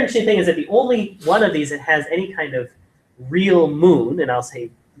 The other interesting thing is that the only one of these that has any kind of real moon, and I'll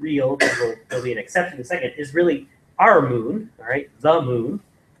say real because there'll be an exception in a second, is really our moon, all right, the moon.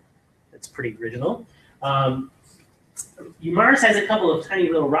 That's pretty original. Mars has a couple of tiny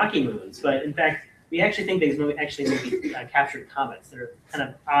little rocky moons, but in fact, we actually think these actually may be captured comets. They're kind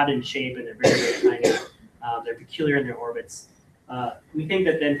of odd in shape and they're very, very tiny. They're peculiar in their orbits. We think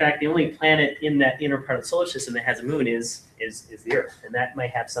that, in fact, the only planet in that inner part of the solar system that has a moon is the Earth, and that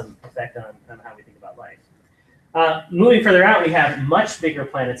might have some effect on how we think about life. Moving further out, we have much bigger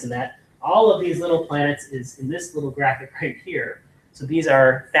planets than that. All of these little planets is in this little graphic right here. So these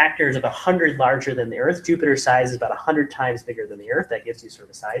are factors of 100 larger than the Earth. Jupiter's size is about 100 times bigger than the Earth. That gives you sort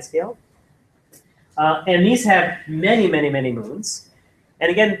of a size scale. And these have many, many, many moons. And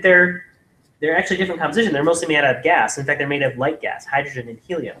again, they're actually different composition. They're mostly made out of gas. In fact, they're made of light gas, hydrogen and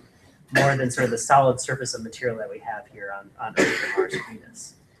helium, more than sort of the solid surface of material that we have here on Earth and Mars and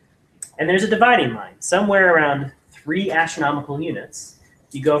Venus. And there's a dividing line. Somewhere around 3 astronomical units,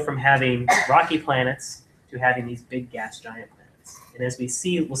 you go from having rocky planets to having these big gas giant planets. And as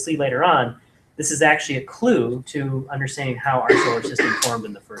we'll see later on, this is actually a clue to understanding how our solar system formed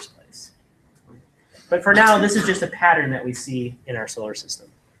in the first place. But for now, this is just a pattern that we see in our solar system.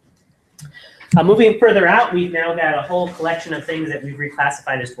 Moving further out, we've now got a whole collection of things that we've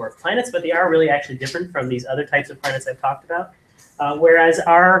reclassified as dwarf planets, but they are really actually different from these other types of planets I've talked about. Whereas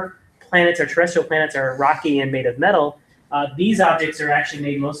our planets, our terrestrial planets, are rocky and made of metal, these objects are actually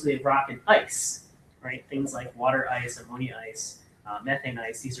made mostly of rock and ice, right? Things like water ice, ammonia ice, methane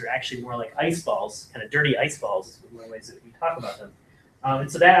ice. These are actually more like ice balls, kind of dirty ice balls is one of the ways that we talk about them.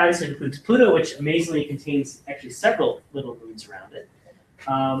 And so that obviously includes Pluto, which amazingly contains actually several little moons around it.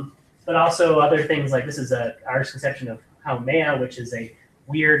 But also other things like this is our conception of Haumea, which is a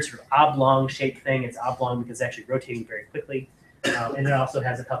weird sort of oblong shaped thing. It's oblong because it's actually rotating very quickly. And it also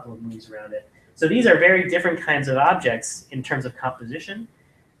has a couple of moons around it. So these are very different kinds of objects in terms of composition.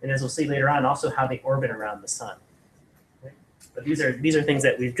 And as we'll see later on, also how they orbit around the sun. Okay? But these are things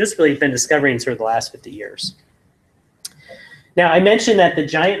that we've just really been discovering sort of the last 50 years. Now, I mentioned that the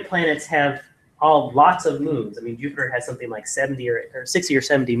giant planets have all lots of moons. I mean, Jupiter has something like 70 or 60 or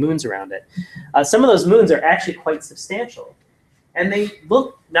 70 moons around it. Some of those moons are actually quite substantial. And they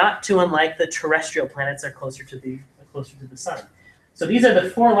look not too unlike the terrestrial planets that are closer to the sun. So these are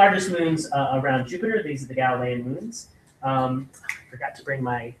the 4 largest moons around Jupiter. These are the Galilean moons. I forgot to bring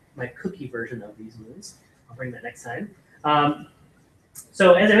my cookie version of these moons. I'll bring that next time.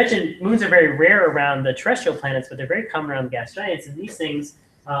 So as I mentioned, moons are very rare around the terrestrial planets, but they're very common around the gas giants. And these things,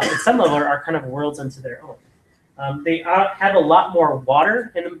 at some level, are kind of worlds unto their own. They have a lot more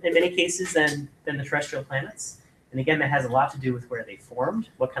water in many cases than the terrestrial planets. And again, that has a lot to do with where they formed,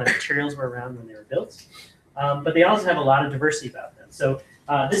 what kind of materials were around when they were built. But they also have a lot of diversity about them. So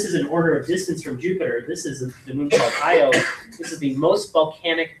this is an order of distance from Jupiter. This is the moon called Io. This is the most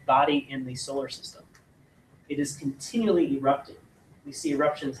volcanic body in the solar system. It is continually erupting. We see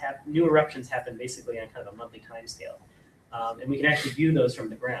new eruptions happen basically on kind of a monthly time scale. And we can actually view those from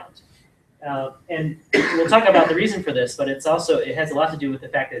the ground. And we'll talk about the reason for this, but it has a lot to do with the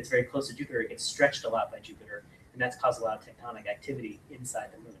fact that it's very close to Jupiter. It gets stretched a lot by Jupiter, and that's caused a lot of tectonic activity inside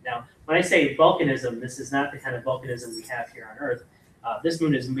the moon. Now, when I say volcanism, this is not the kind of volcanism we have here on Earth. This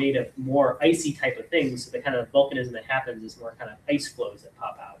moon is made of more icy type of things, so the kind of volcanism that happens is more kind of ice flows that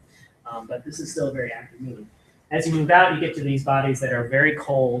pop out. But this is still a very active moon. As you move out, you get to these bodies that are very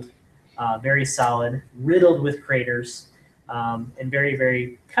cold, very solid, riddled with craters, and very,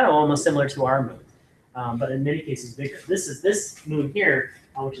 very kind of almost similar to our moon, but in many cases bigger. This moon here,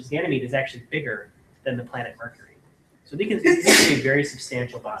 which is Ganymede, is actually bigger than the planet Mercury. So these can be very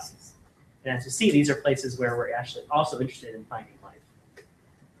substantial bodies. And as you see, these are places where we're actually also interested in finding life.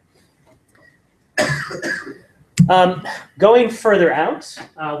 Going further out,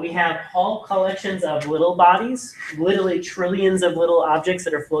 we have whole collections of little bodies, literally trillions of little objects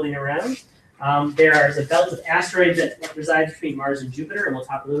that are floating around. There is a belt of asteroids that resides between Mars and Jupiter, and we'll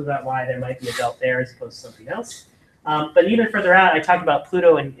talk a little about why there might be a belt there as opposed to something else. But even further out, I talked about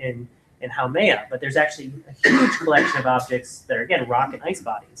Pluto and Haumea, but there's actually a huge collection of objects that are, again, rock and ice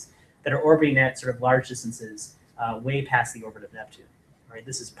bodies that are orbiting at sort of large distances way past the orbit of Neptune. Right?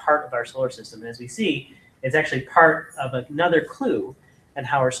 This is part of our solar system, and as we see, it's actually part of another clue in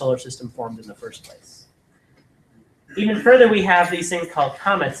how our solar system formed in the first place. Even further, we have these things called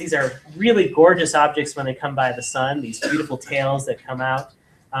comets. These are really gorgeous objects when they come by the sun, these beautiful tails that come out.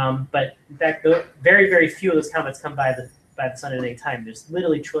 But in fact, very, very few of those comets come by the sun at any time. There's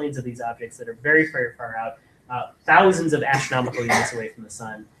literally trillions of these objects that are very, very far out, thousands of astronomical units away from the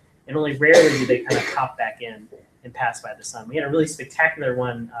sun, and only rarely do they kind of pop back in and pass by the sun. We had a really spectacular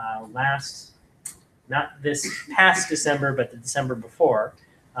one not this past December, but the December before.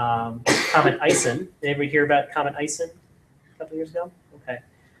 Comet Ison. Did anybody hear about Comet Ison a couple years ago? Okay.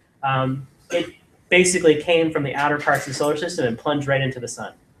 It basically came from the outer parts of the solar system and plunged right into the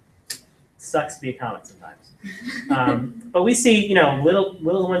sun. Sucks to be a comet sometimes. But we see, little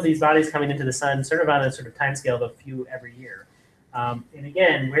ones of these bodies coming into the sun sort of on a sort of timescale of a few every year. And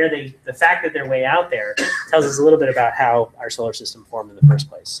again, the fact that they're way out there tells us a little bit about how our solar system formed in the first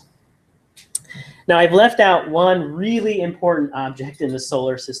place. Now, I've left out one really important object in the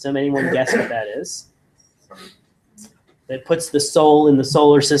solar system. Anyone guess what that is? That puts the soul in the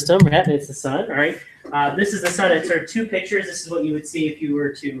solar system, right? It's the sun, all right? This is the sun at sort of two pictures. This is what you would see if you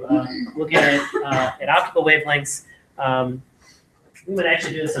were to look at it at optical wavelengths. We would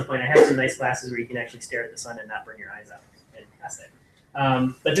actually do this at some point. I have some nice glasses where you can actually stare at the sun and not burn your eyes out. Fantastic.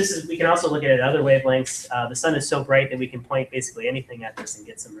 But we can also look at it at other wavelengths. The sun is so bright that we can point basically anything at this and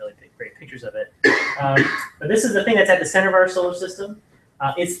get some really great pictures of it. But this is the thing that's at the center of our solar system.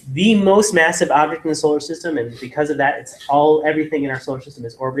 It's the most massive object in the solar system, and because of that, everything in our solar system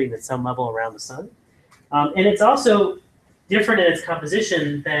is orbiting at some level around the sun. And it's also different in its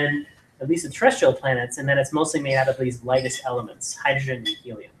composition than at least the terrestrial planets, in that it's mostly made out of these lightest elements, hydrogen and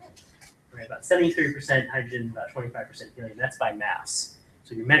helium. Right, about 73% hydrogen, about 25% helium. That's by mass.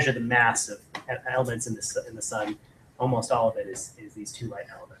 So you measure the mass of elements in the sun. Almost all of it is these two light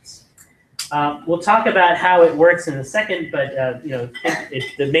elements. We'll talk about how it works in a second, but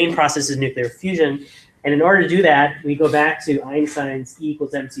the main process is nuclear fusion. And in order to do that, we go back to Einstein's E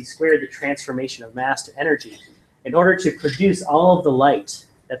equals mc squared, the transformation of mass to energy. In order to produce all of the light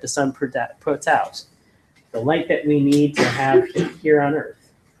that the sun puts out, the light that we need to have here on Earth,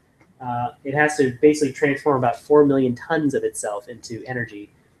 it has to basically transform about 4 million tons of itself into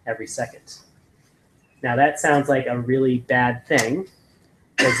energy every second. Now that sounds like a really bad thing,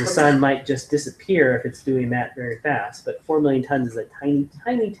 because the sun might just disappear if it's doing that very fast, but 4 million tons is a tiny,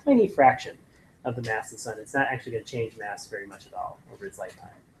 tiny, tiny fraction of the mass of the sun. It's not actually going to change mass very much at all over its lifetime.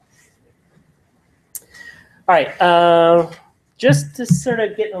 All right, just to sort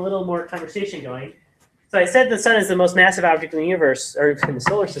of get a little more conversation going. So I said the sun is the most massive object in the universe, or in the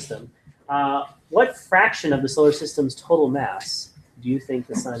solar system. What fraction of the solar system's total mass do you think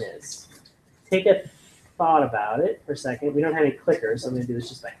the sun is? Take a thought about it for a second. We don't have any clickers, so I'm going to do this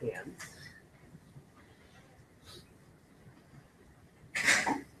just by hand.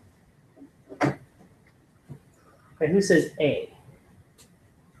 Okay, who says A?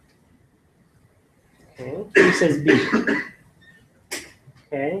 Okay, who says B?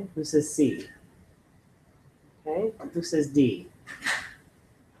 Okay, who says C? Okay, who says D?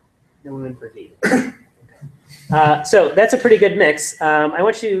 No one for D. So that's a pretty good mix. I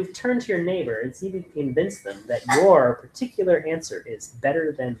want you to turn to your neighbor and see if you can convince them that your particular answer is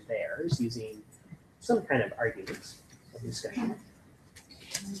better than theirs using some kind of argument or discussion.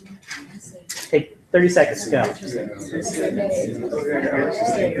 Take 30 seconds to go. It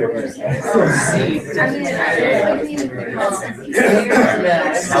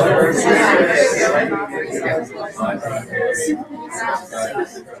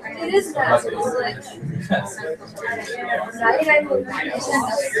is that. It's like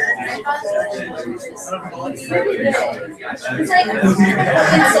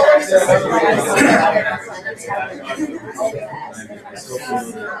in solar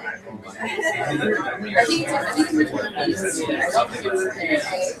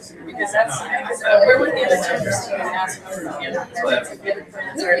Because that's we're looking at the 10% and asking for the other.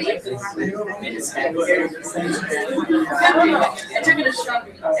 I took it a shot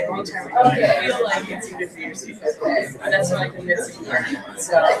every time. I feel like it's a good for your season. That's my convincing part.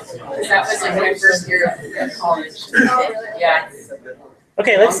 So that was like my first year of college. Yeah.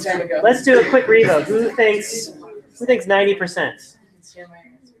 Okay, let's do a quick revote. Who thinks 90%?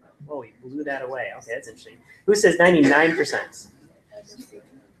 Oh, we blew that away. Okay, that's interesting. Who says 99%?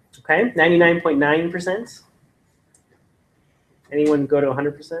 Okay, 99.9%. Anyone go to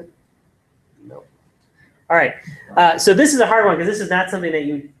 100%? No. All right, so this is a hard one because this is not something that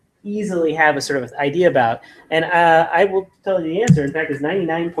you easily have a sort of idea about. And I will tell you the answer. In fact, it's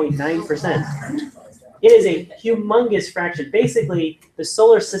 99.9%. It is a humongous fraction. Basically, the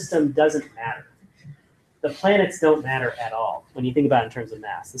solar system doesn't matter. The planets don't matter at all when you think about it in terms of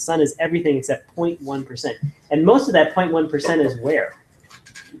mass. The sun is everything except 0.1%. And most of that 0.1% is where?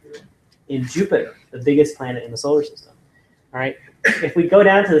 In Jupiter, the biggest planet in the solar system. All right. If we go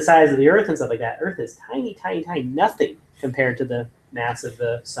down to the size of the Earth and stuff like that, Earth is tiny, tiny, tiny, nothing compared to the mass of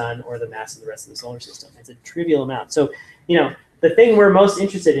the sun or the mass of the rest of the solar system. It's a trivial amount. So, you know, the thing we're most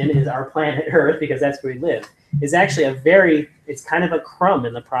interested in is our planet Earth, because that's where we live, is actually it's kind of a crumb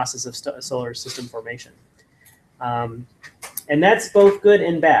in the process of solar system formation. And that's both good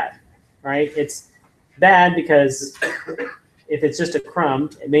and bad, right? It's bad because if it's just a crumb,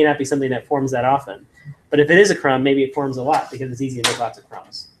 it may not be something that forms that often. But if it is a crumb, maybe it forms a lot because it's easy to make lots of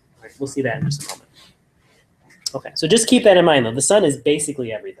crumbs. Right, we'll see that in just a moment. Okay, so just keep that in mind, though. The sun is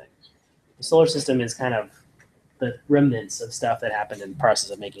basically everything. The solar system is kind of the remnants of stuff that happened in the process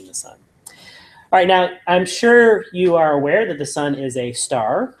of making the sun. All right, now, I'm sure you are aware that the sun is a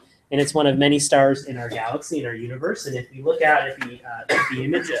star, and it's one of many stars in our galaxy, in our universe. And if you look out at the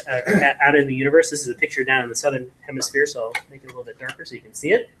image out in the universe, this is a picture down in the southern hemisphere, so I'll make it a little bit darker so you can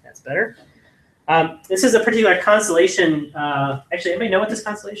see it. That's better. This is a particular constellation. Actually, anybody know what this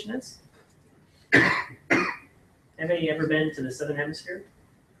constellation is? Anybody ever been to the southern hemisphere?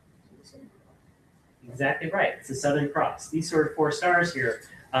 Exactly right. It's the Southern Cross. These sort of four stars here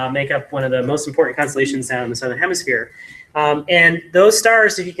make up one of the most important constellations down in the southern hemisphere. And those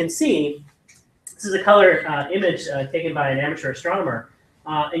stars, if you can see, this is a color image taken by an amateur astronomer.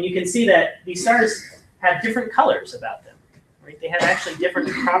 And you can see that these stars have different colors about them. Right? They have actually different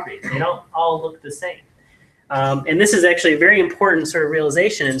properties. They don't all look the same. And this is actually a very important sort of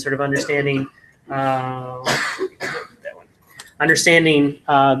realization in sort of understanding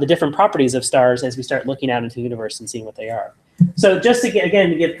the different properties of stars as we start looking out into the universe and seeing what they are. So just to get, again,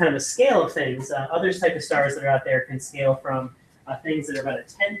 to give kind of a scale of things, other type of stars that are out there can scale from things that are about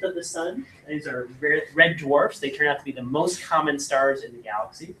 1/10 of the sun. These are red dwarfs. They turn out to be the most common stars in the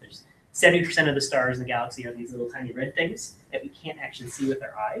galaxy. There's 70% of the stars in the galaxy are these little tiny red things that we can't actually see with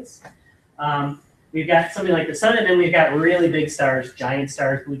our eyes. We've got something like the sun, and then we've got really big stars, giant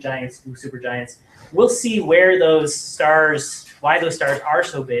stars, blue supergiants. We'll see where those stars, why those stars are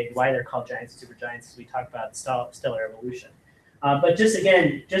so big, why they're called giants and supergiants as we talk about stellar evolution. But just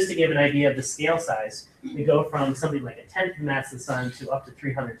again, just to give an idea of the scale size, we go from something like 1/10 the mass of the sun to up to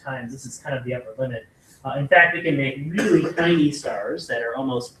 300 times. This is kind of the upper limit. In fact, we can make really tiny stars that are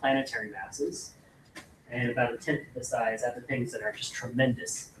almost planetary masses, and about 1/10 the size out to things that are just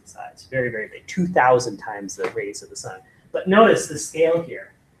tremendous in size, very, very big, 2,000 times the radius of the sun. But notice the scale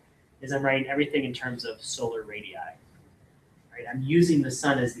here is I'm writing everything in terms of solar radii. Right? I'm using the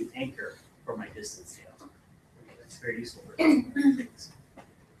sun as the anchor for my distance scale. Okay, that's very useful for things.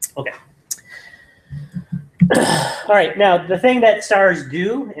 Okay. All right, now the thing that stars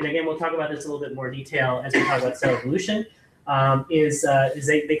do, and again, we'll talk about this in a little bit more detail as we talk about stellar evolution, is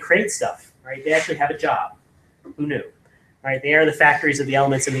they create stuff, right? They actually have a job. Who knew? Right? They are the factories of the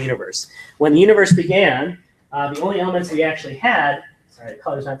elements in the universe. When the universe began, the only elements we actually had, sorry, the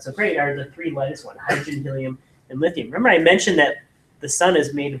color's not so great, are the three lightest ones, hydrogen, helium, and lithium. Remember I mentioned that the sun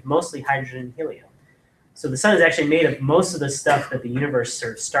is made of mostly hydrogen and helium. So the sun is actually made of most of the stuff that the universe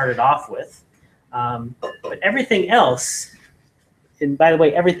sort of started off with. But everything else, and by the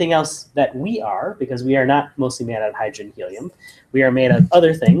way, everything else that we are, because we are not mostly made out of hydrogen and helium, we are made of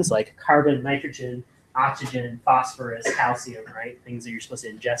other things like carbon, nitrogen, oxygen, phosphorus, calcium, right? Things that you're supposed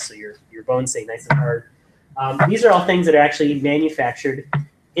to ingest so your bones stay nice and hard. These are all things that are actually manufactured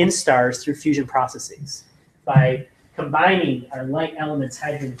in stars through fusion processes by combining our light elements,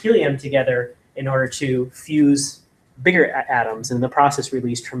 hydrogen and helium, together in order to fuse bigger atoms, and in the process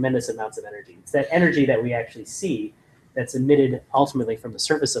release tremendous amounts of energy. It's that energy that we actually see that's emitted ultimately from the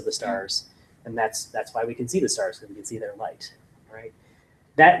surface of the stars, and that's why we can see the stars, because we can see their light, right?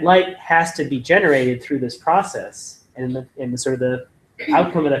 That light has to be generated through this process, and the sort of the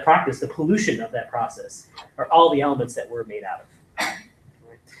outcome of that process, the pollution of that process, are all the elements that we're made out of.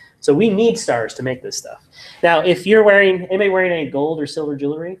 Right? So we need stars to make this stuff. Now, if you're anybody wearing any gold or silver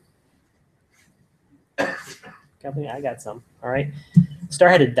jewelry? Company, I got some. All right. Star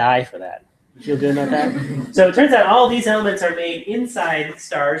had to die for that. You feel good about that? So it turns out all these elements are made inside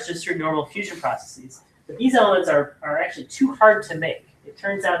stars just through normal fusion processes. But these elements are actually too hard to make. It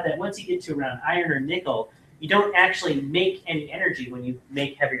turns out that once you get to around iron or nickel, you don't actually make any energy when you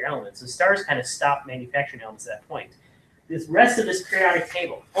make heavier elements. So stars kind of stop manufacturing elements at that point. This rest of this periodic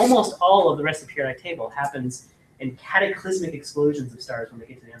table, almost all of the rest of the periodic table happens in cataclysmic explosions of stars when they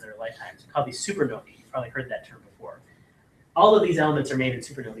get to the end of their lifetimes. We call these supernovae. You've probably heard that term before. All of these elements are made in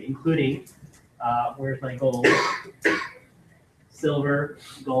supernovae, including, where's my gold? Silver,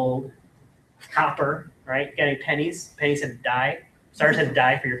 gold, copper, right? Getting pennies. Pennies had to die. Stars had to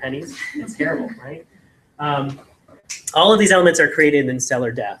die for your pennies. It's terrible, right? All of these elements are created in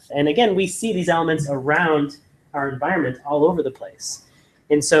stellar death. And again, we see these elements around our environment all over the place.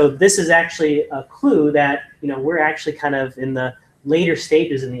 And so this is actually a clue that, you know, we're actually kind of in the later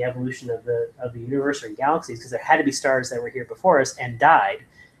stages in the evolution of the universe or galaxies, because there had to be stars that were here before us and died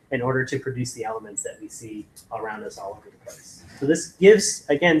in order to produce the elements that we see around us all over the place. So this gives,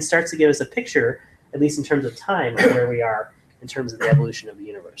 again, starts to give us a picture, at least in terms of time, of where we are in terms of the evolution of the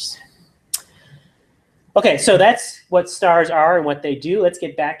universe. Okay, so that's what stars are and what they do. Let's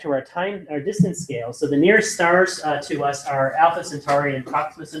get back to our distance scale. So the nearest stars to us are Alpha Centauri and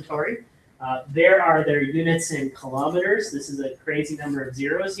Proxima Centauri. There are their units in kilometers. This is a crazy number of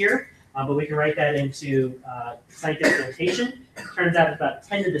zeros here, but we can write that into scientific notation. Turns out it's about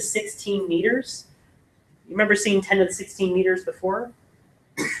 10 to the 16 meters. You remember seeing 10 to the 16 meters before?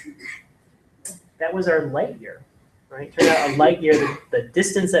 That was our light year, right? Turns out a light year, the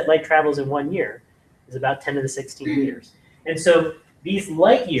distance that light travels in 1 year, is about 10 to the 16 meters. And so these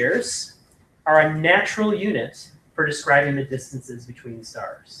light years are a natural unit for describing the distances between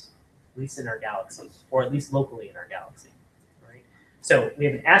stars, at least in our galaxy, or at least locally in our galaxy. Right? So we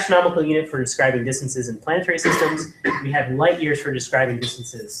have an astronomical unit for describing distances in planetary systems. We have light years for describing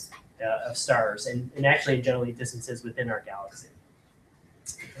distances of stars, and actually generally distances within our galaxy.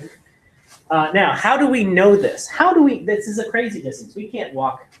 Okay. Now, how do we know this? This is a crazy distance. We can't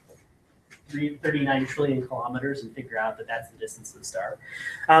walk 39 trillion kilometers and figure out that that's the distance of the star.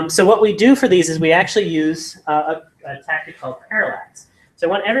 So what we do for these is we actually use a tactic called parallax. So I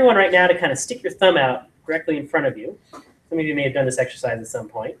want everyone right now to kind of stick your thumb out directly in front of you. Some of you may have done this exercise at some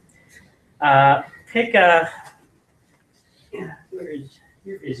point. Pick a, here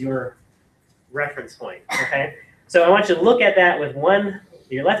is your reference point, okay? So I want you to look at that with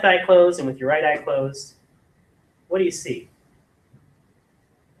your left eye closed and with your right eye closed. What do you see?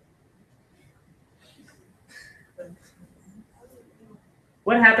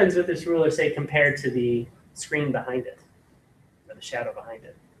 What happens with this ruler, say, compared to the screen behind it, or the shadow behind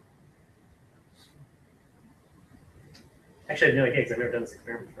it? Actually, I have no idea because I've never done this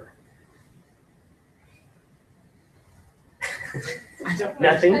experiment before. I don't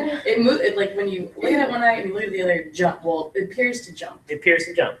know. Nothing? It moves, like when you look at one eye and you look at the other, jump. Well, it appears to jump. It appears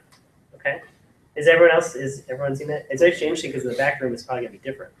to jump. Okay. Is everyone seen that? It's actually interesting because the back room is probably going to be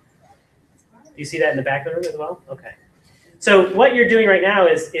different. Do you see that in the back of the room as well? Okay. So what you're doing right now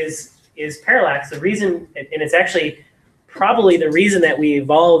is parallax. The reason, and it's actually probably the reason that we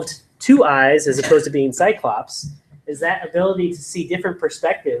evolved 2 eyes as opposed to being cyclops, is that ability to see different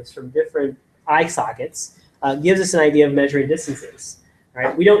perspectives from different eye sockets gives us an idea of measuring distances.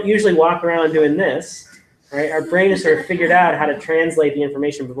 Right? We don't usually walk around doing this. Right? Our brain has sort of figured out how to translate the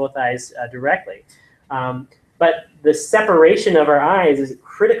information from both eyes directly. But the separation of our eyes is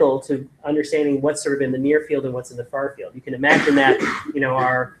critical to understanding what's sort of in the near field and what's in the far field. You can imagine that, you know,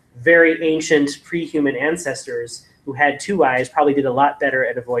 our very ancient pre-human ancestors who had 2 eyes probably did a lot better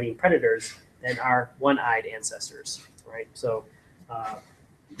at avoiding predators than our one-eyed ancestors, right? So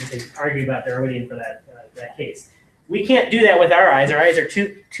you can argue about Darwinian for that case. We can't do that with our eyes. Our eyes are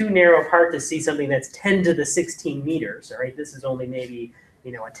too narrow apart to see something that's 10 to the 16 meters, all right? This is only maybe,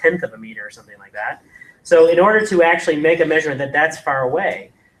 you know, 1/10 of a meter or something like that. So in order to actually make a measurement that's far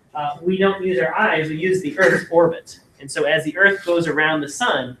away, we don't use our eyes, we use the Earth's orbit. And so as the Earth goes around the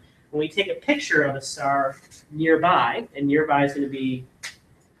sun, when we take a picture of a star nearby, and nearby is going to be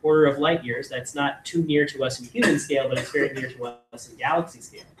order of light years, that's not too near to us in human scale, but it's very near to us in galaxy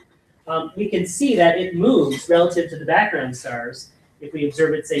scale. We can see that it moves relative to the background stars if we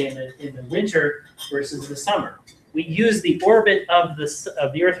observe it, say, in the winter versus the summer. We use the orbit of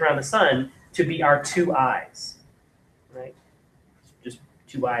the Earth around the sun to be our 2 eyes, right? Just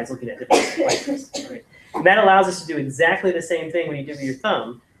 2 eyes looking at different places, right? And that allows us to do exactly the same thing when you do with your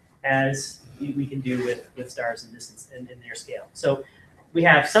thumb as we can do with stars in distance and in their scale. So we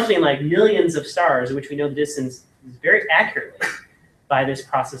have something like millions of stars in which we know the distance very accurately by this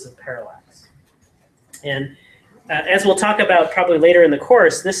process of parallax. And as we'll talk about probably later in the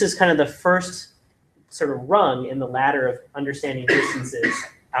course, this is kind of the first sort of rung in the ladder of understanding distances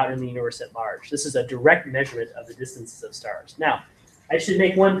out in the universe at large. This is a direct measurement of the distances of stars. Now, I should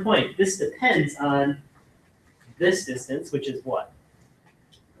make one point. This depends on this distance, which is what?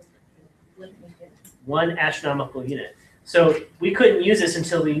 1 astronomical unit. So we couldn't use this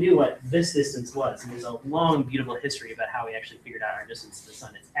until we knew what this distance was. And there's a long, beautiful history about how we actually figured out our distance to the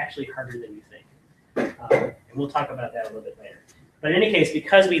sun. It's actually harder than you think. And we'll talk about that a little bit later. But in any case,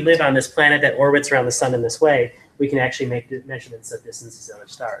 because we live on this planet that orbits around the sun in this way, we can actually make measurements of distances to other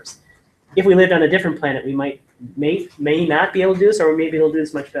stars. If we lived on a different planet, we may not be able to do this, or we may be able to do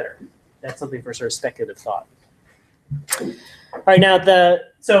this much better. That's something for sort of speculative thought. All right, now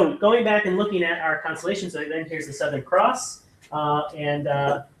so going back and looking at our constellations, so then here's the Southern Cross, and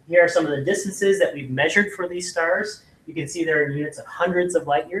here are some of the distances that we've measured for these stars. You can see they're in units of hundreds of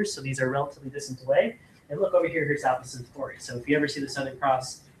light years, so these are relatively distant away. And look over here, here's Alpha Centauri. So if you ever see the Southern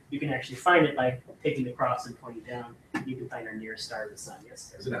Cross, you can actually find it by taking the cross and pointing down. You can find our nearest star to the sun.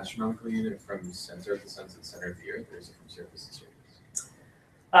 Yes. Is it astronomical unit from center of the sun to the center of the Earth, or is it from surface to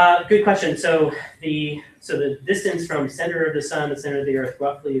surface? Good question. So the distance from center of the sun to center of the Earth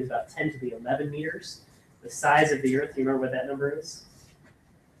roughly is about 10 to the 11 meters. The size of the Earth, do you remember what that number is?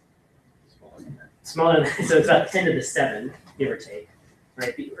 Smaller than that. Smaller than that. So it's about 10 to the 7, give or take.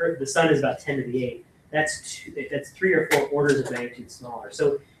 Right? The sun is about 10 to the 8. That's 3 or 4 orders of magnitude smaller.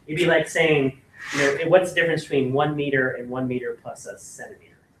 So it'd be like saying, what's the difference between 1 meter and 1 meter plus a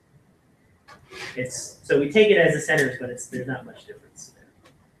centimeter? So we take it as the centers, but there's not much difference there.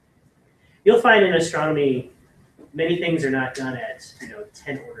 You'll find in astronomy, many things are not done at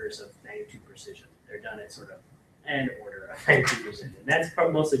 10 orders of magnitude precision. They're done at sort of an order of magnitude precision. That's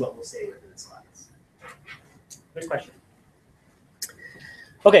mostly what we'll say within this class. Good question.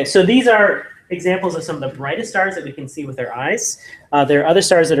 Okay, so these are examples of some of the brightest stars that we can see with our eyes. There are other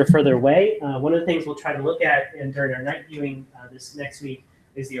stars that are further away. One of the things we'll try to look at during our night viewing this next week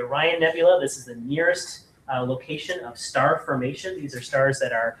is the Orion Nebula. This is the nearest location of star formation. These are stars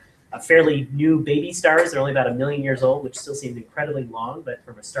that are fairly new baby stars. They're only about 1 million years old, which still seems incredibly long, but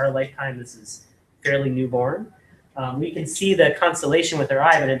from a star lifetime, this is fairly newborn. We can see the constellation with our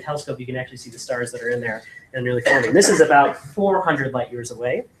eye, but in a telescope, you can actually see the stars that are in there and really forming. This is about 400 light years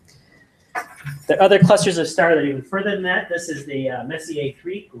away. There are other clusters of stars that are even further than that. This is the Messier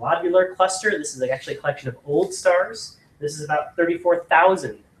 3 globular cluster. This is actually a collection of old stars. This is about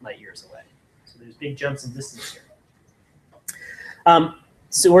 34,000 light years away. So there's big jumps in distance here.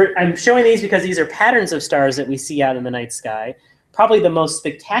 I'm showing these because these are patterns of stars that we see out in the night sky. Probably the most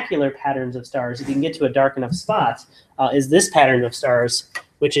spectacular patterns of stars, if you can get to a dark enough spot, is this pattern of stars,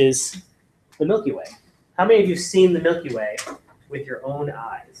 which is the Milky Way. How many of you have seen the Milky Way with your own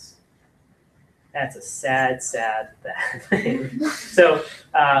eyes? That's a sad, sad, bad thing. So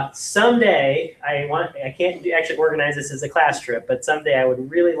someday, I can't actually organize this as a class trip, but someday I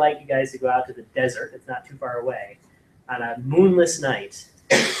would really like you guys to go out to the desert, it's not too far away, on a moonless night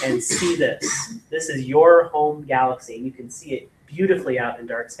and see this. This is your home galaxy, and you can see it beautifully out in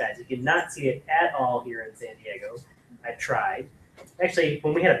dark skies. You cannot see it at all here in San Diego. I tried. Actually,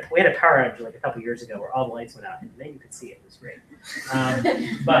 when we had a power outage like a couple years ago where all the lights went out, and then you could see it. It was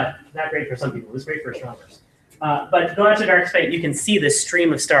great. But not great for some people. It was great for astronomers. But go out to dark space, you can see this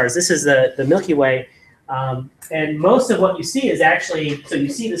stream of stars. This is the Milky Way. And most of what you see is actually, so you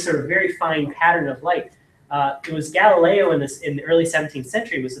see this sort of very fine pattern of light. It was Galileo in the early 17th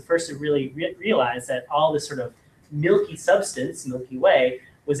century was the first to really realize that all this sort of milky substance, Milky Way,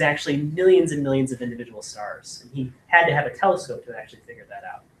 was actually millions and millions of individual stars. And he had to have a telescope to actually figure that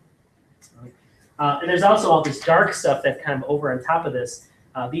out. And there's also all this dark stuff that's kind of over on top of this.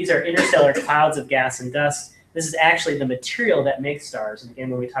 These are interstellar clouds of gas and dust. This is actually the material that makes stars. And again,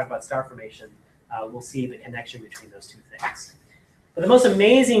 when we talk about star formation, we'll see the connection between those two things. But the most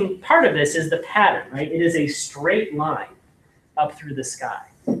amazing part of this is the pattern, right? It is a straight line up through the sky,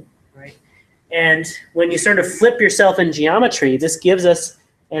 right? And when you sort of flip yourself in geometry, this gives us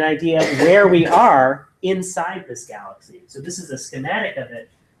an idea of where we are inside this galaxy. So this is a schematic of it.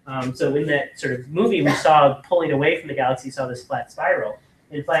 So in that sort of movie we saw pulling away from the galaxy, you saw this flat spiral.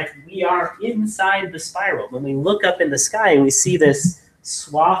 In fact, we are inside the spiral. When we look up in the sky and we see this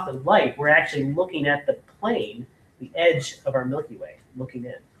swath of light, we're actually looking at the plane, the edge of our Milky Way, looking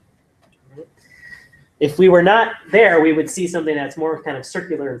in. If we were not there, we would see something that's more kind of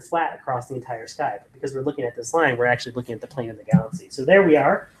circular and flat across the entire sky. But because we're looking at this line, we're actually looking at the plane of the galaxy. So there we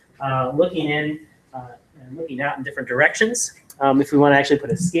are, looking in and looking out in different directions. If we want to actually put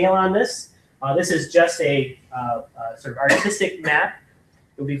a scale on this, this is just a sort of artistic map.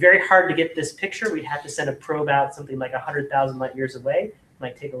 It would be very hard to get this picture. We'd have to send a probe out something like 100,000 light years away. It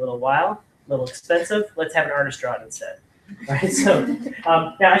might take a little while, a little expensive. Let's have an artist draw it instead. Right, so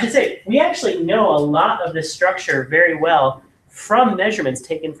now I should say, we actually know a lot of this structure very well from measurements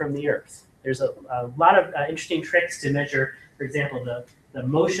taken from the Earth. There's a lot of interesting tricks to measure, for example, the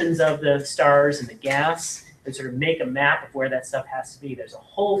motions of the stars and the gas, and sort of make a map of where that stuff has to be. There's a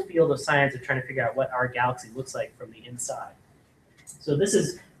whole field of science of trying to figure out what our galaxy looks like from the inside. So this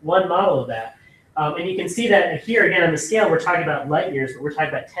is one model of that. And you can see that here again on the scale, we're talking about light years, but we're talking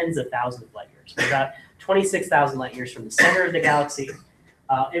about tens of thousands of light years. We're about 26,000 light years from the center of the galaxy.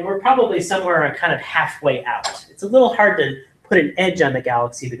 And we're probably somewhere kind of halfway out. It's a little hard to put an edge on the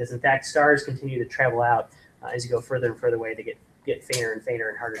galaxy because, in fact, stars continue to travel out as you go further and further away. They get fainter and fainter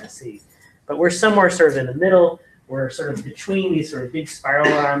and harder to see. But we're somewhere sort of in the middle. We're sort of between these sort of big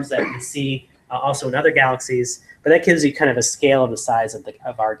spiral arms that we see also in other galaxies. But that gives you kind of a scale of the size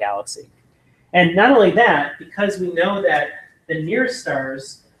of our galaxy. And not only that, because we know that the nearest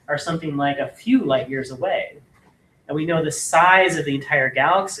stars are something like a few light years away, and we know the size of the entire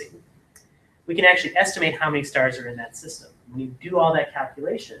galaxy, we can actually estimate how many stars are in that system. When you do all that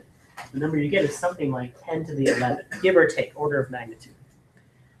calculation, the number you get is something like 10 to the 11, give or take, order of magnitude.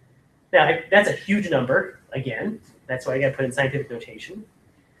 Now, that's a huge number, again. That's why I got to put in scientific notation.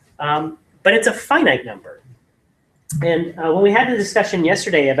 But it's a finite number. And when we had the discussion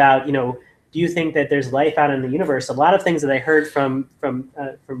yesterday about, do you think that there's life out in the universe, a lot of things that I heard from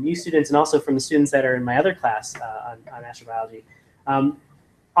you students and also from the students that are in my other class on astrobiology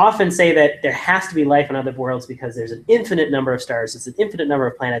often say that there has to be life on other worlds because there's an infinite number of stars, it's an infinite number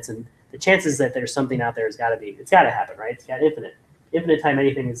of planets, and the chances that there's something out there it's got to happen, right? It's got infinite time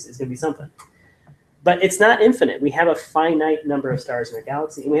anything is going to be something. But it's not infinite. We have a finite number of stars in our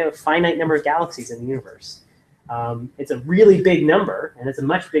galaxy, and we have a finite number of galaxies in the universe. It's a really big number, and it's a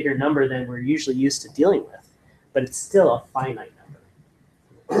much bigger number than we're usually used to dealing with, but it's still a finite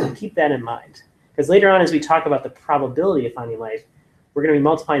number. So keep that in mind, because later on as we talk about the probability of finding life, we're going to be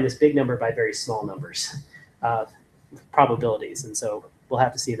multiplying this big number by very small numbers, probabilities, and so we'll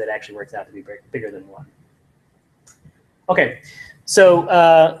have to see if that actually works out to be bigger than 1. Okay, so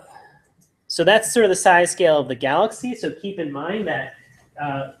that's sort of the size scale of the galaxy, so keep in mind that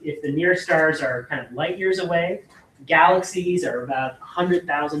if the nearest stars are kind of light years away, galaxies are about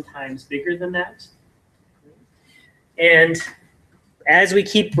 100,000 times bigger than that. And as we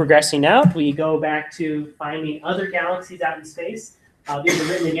keep progressing out, we go back to finding other galaxies out in space. These are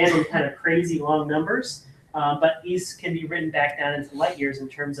written again in kind of crazy long numbers, but these can be written back down into light years in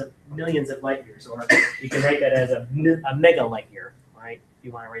terms of millions of light years, or you can write that as a mega light year, right? If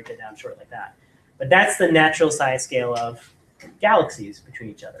you want to write that down short like that. But that's the natural size scale of galaxies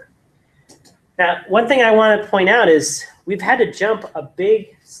between each other. Now, one thing I want to point out is we've had to jump a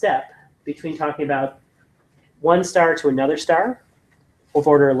big step between talking about one star to another star of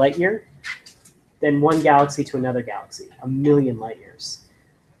order a light year, then one galaxy to another galaxy, 1,000,000 light years.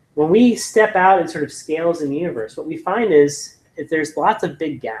 When we step out in sort of scales in the universe, what we find is there's lots of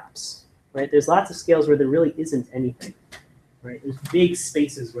big gaps, right? There's lots of scales where there really isn't anything, right? There's big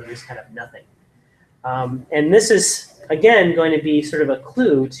spaces where there's kind of nothing. And this is, again, going to be sort of a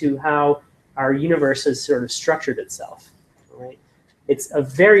clue to how our universe has sort of structured itself, right? It's a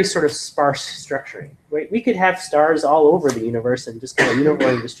very sort of sparse structuring, right? We could have stars all over the universe and just kind of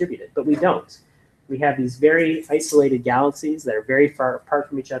uniformly distributed, but we don't. We have these very isolated galaxies that are very far apart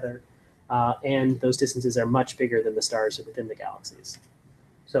from each other, and those distances are much bigger than the stars within the galaxies.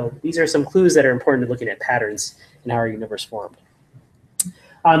 So these are some clues that are important to looking at patterns in how our universe formed.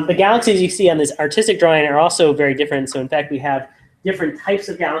 The galaxies you see on this artistic drawing are also very different. So in fact, we have different types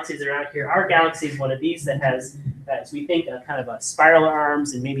of galaxies that are out here. Our galaxy is one of these that has, as we think, kind of a spiral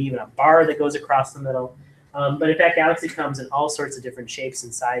arms and maybe even a bar that goes across the middle. But in fact, galaxy comes in all sorts of different shapes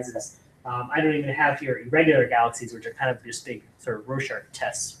and sizes. I don't even have here irregular galaxies, which are kind of just big sort of Rorschach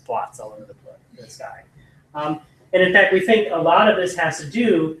test spots all over the sky. And in fact, we think a lot of this has to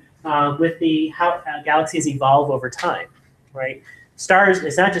do with how galaxies evolve over time, right? Stars,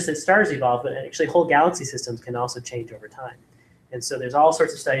 it's not just that stars evolve, but actually whole galaxy systems can also change over time. And so there's all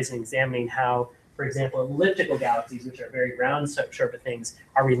sorts of studies in examining how, for example, elliptical galaxies, which are very round sort of things,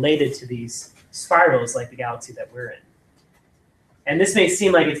 are related to these spirals like the galaxy that we're in. And this may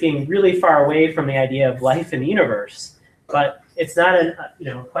seem like it's getting really far away from the idea of life in the universe, but it's not a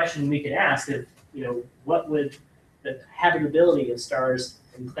question we could ask of, what would the habitability of stars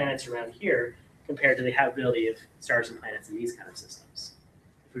and planets around here compared to the habitability of stars and planets in these kind of systems,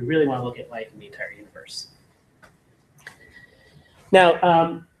 if we really want to look at life in the entire universe.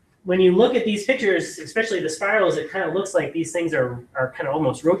 Now, when you look at these pictures, especially the spirals, it kind of looks like these things are kind of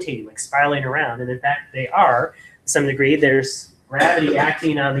almost rotating, like spiraling around. And in fact, they are to some degree. There's gravity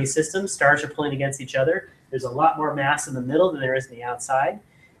acting on these systems. Stars are pulling against each other. There's a lot more mass in the middle than there is in the outside.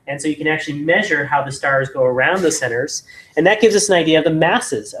 And so you can actually measure how the stars go around the centers. And that gives us an idea of the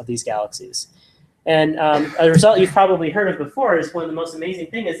masses of these galaxies. And a result you've probably heard of before is one of the most amazing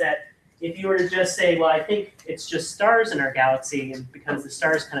things is that if you were to just say, well, I think it's just stars in our galaxy, and because the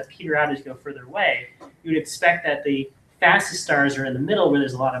stars kind of peter out as you go further away, you would expect that the fastest stars are in the middle where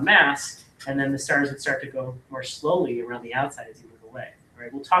there's a lot of mass, and then the stars would start to go more slowly around the outside as you move away.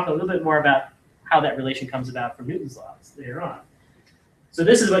 Right? We'll talk a little bit more about how that relation comes about from Newton's laws later on. So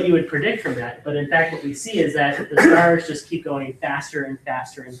this is what you would predict from that, but in fact what we see is that the stars just keep going faster and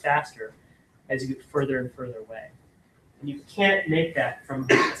faster and faster as you get further and further away. And you can't make that from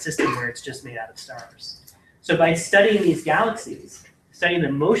a system where it's just made out of stars. So by studying these galaxies, studying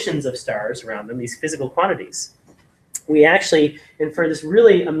the motions of stars around them, these physical quantities, we actually infer this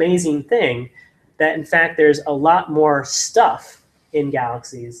really amazing thing that in fact there's a lot more stuff in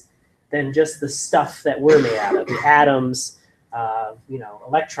galaxies than just the stuff that we're made out of, the atoms,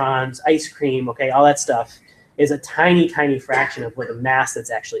 electrons, ice cream, okay, all that stuff is a tiny, tiny fraction of what the mass that's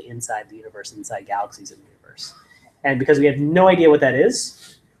actually inside the universe, inside galaxies in the universe. And because we have no idea what that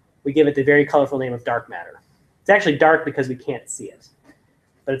is, we give it the very colorful name of dark matter. It's actually dark because we can't see it,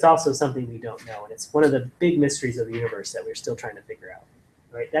 but it's also something we don't know, and it's one of the big mysteries of the universe that we're still trying to figure out.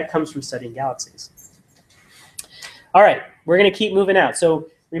 Right? That comes from studying galaxies. All right, we're going to keep moving out. So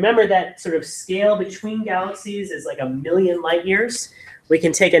remember that sort of scale between galaxies is like 1 million light years. We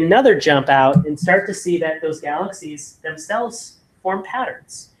can take another jump out and start to see that those galaxies themselves form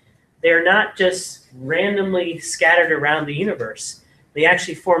patterns. They are not just randomly scattered around the universe. They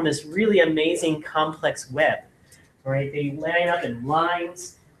actually form this really amazing complex web. Right? They line up in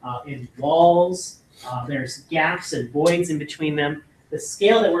lines, in walls. There's gaps and voids in between them. The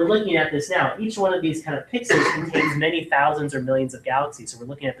scale that we're looking at this now, each one of these kind of pixels contains many thousands or millions of galaxies. So we're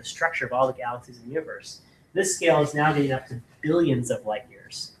looking at the structure of all the galaxies in the universe. This scale is now getting up to billions of light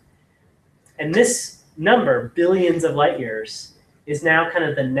years. And this number, billions of light years, is now kind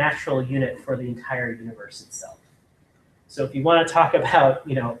of the natural unit for the entire universe itself. So if you want to talk about,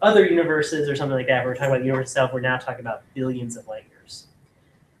 other universes or something like that, we're talking about the universe itself, we're now talking about billions of light years.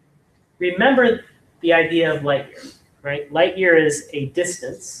 Remember the idea of light year, right? Light year is a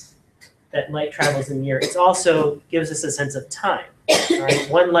distance that light travels in a year. It also gives us a sense of time, right?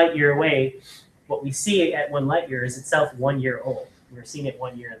 1 light year away, what we see at 1 light year is itself 1 year old. We're seeing it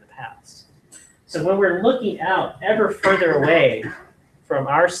 1 year in the past. So when we're looking out ever further away from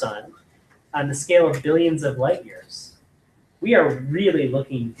our sun on the scale of billions of light years, we are really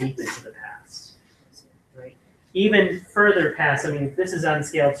looking deep into the past, right? Even further past, this is on the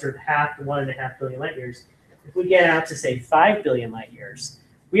scale of sort of half to 1.5 billion light years. If we get out to say 5 billion light years,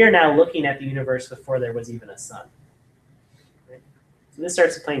 we are now looking at the universe before there was even a sun. Right? So this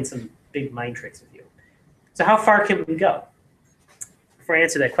starts playing some big mind tricks with you. So how far can we go? Before I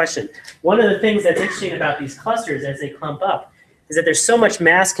answer that question, one of the things that's interesting about these clusters as they clump up is that there's so much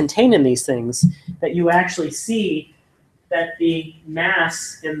mass contained in these things that you actually see that the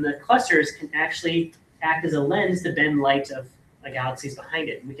mass in the clusters can actually act as a lens to bend light of the galaxies behind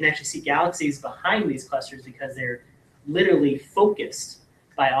it. And we can actually see galaxies behind these clusters because they're literally focused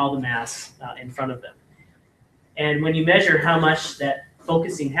by all the mass in front of them. And when you measure how much that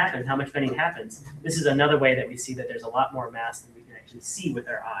focusing happens, how much bending happens, this is another way that we see that there's a lot more mass than we can actually see with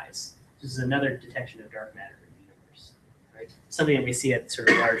our eyes. This is another detection of dark matter in the universe, right? Something that we see at sort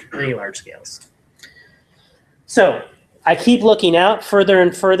of very large scales. So I keep looking out further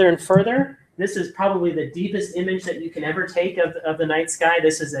and further and further. This is probably the deepest image that you can ever take of the night sky.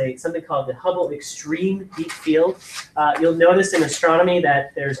 This is something called the Hubble Extreme Deep Field. You'll notice in astronomy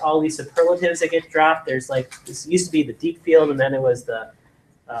that there's all these superlatives that get dropped. There's this used to be the deep field, and then it was the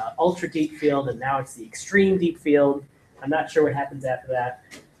ultra deep field, and now it's the extreme deep field. I'm not sure what happens after that.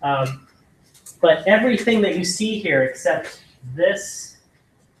 But everything that you see here except this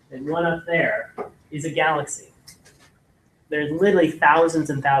and one up there is a galaxy. There's literally thousands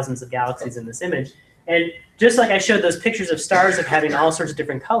and thousands of galaxies in this image. And just like I showed those pictures of stars of having all sorts of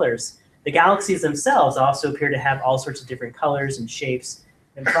different colors, the galaxies themselves also appear to have all sorts of different colors and shapes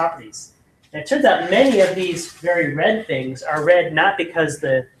and properties. And it turns out many of these very red things are red not because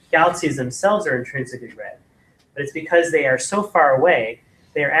the galaxies themselves are intrinsically red, but it's because they are so far away,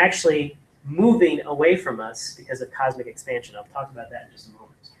 they are actually moving away from us because of cosmic expansion. I'll talk about that in just a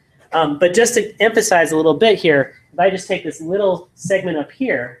moment. But just to emphasize a little bit here, if I just take this little segment up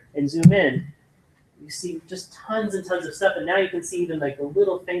here and zoom in, you see just tons and tons of stuff, and now you can see even the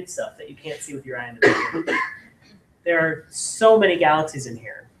little faint stuff that you can't see with your eye in the beginning. There are so many galaxies in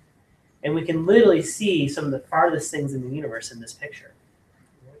here, and we can literally see some of the farthest things in the universe in this picture.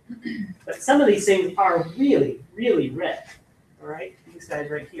 But some of these things are really, really red. All right, you can six guys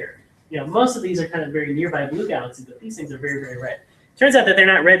right here. You know, most of these are kind of very nearby blue galaxies, but these things are very, very red. Turns out that they're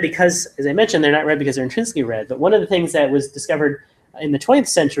not red because, as I mentioned, they're not red because they're intrinsically red. But one of the things that was discovered in the 20th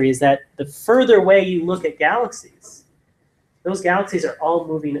century is that the further away you look at galaxies, those galaxies are all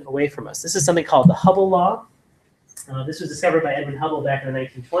moving away from us. This is something called the Hubble law. This was discovered by Edwin Hubble back in the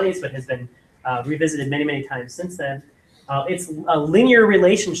 1920s, but has been revisited many, many times since then. It's a linear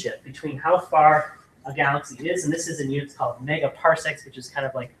relationship between how far a galaxy is, and this is in units called megaparsecs, which is kind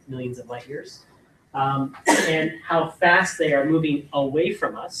of like millions of light years, and how fast they are moving away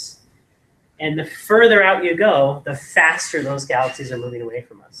from us. And the further out you go, the faster those galaxies are moving away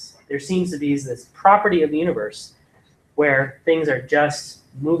from us. There seems to be this property of the universe where things are just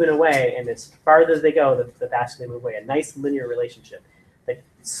moving away, and as farther they go, the faster they move away. A nice linear relationship. The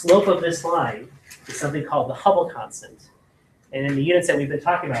slope of this line is something called the Hubble constant. And in the units that we've been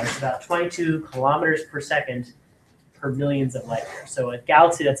talking about, it's about 22 kilometers per second per millions of light years. So a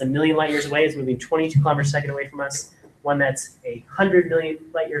galaxy that's 1 million light years away is moving 22 kilometers per second away from us. One that's 100 million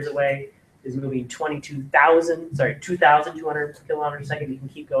light years away is moving 2,200 kilometers per second. You can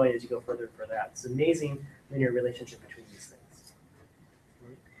keep going as you go further and further out. It's an amazing linear relationship between these things.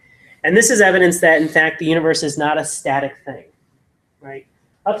 And this is evidence that, in fact, the universe is not a static thing, right?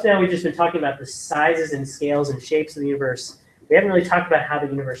 Up to now, we've just been talking about the sizes and scales and shapes of the universe. We haven't really talked about how the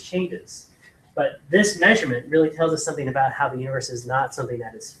universe changes. But this measurement really tells us something about how the universe is not something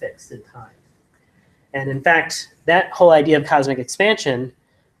that is fixed in time. And in fact, that whole idea of cosmic expansion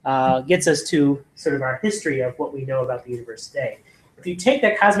gets us to sort of our history of what we know about the universe today. If you take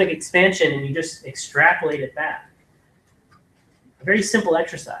that cosmic expansion and you just extrapolate it back, a very simple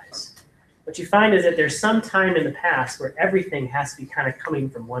exercise, what you find is that there's some time in the past where everything has to be kind of coming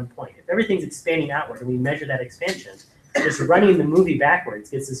from one point. If everything's expanding outward and we measure that expansion, just running the movie backwards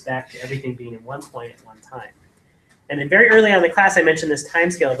gets us back to everything being in one point at one time. And then very early on in the class, I mentioned this time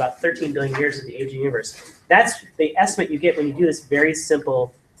scale, about 13 billion years of the age of the universe. That's the estimate you get when you do this very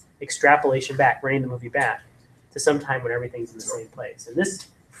simple extrapolation back, running the movie back to some time when everything's in the same place. And this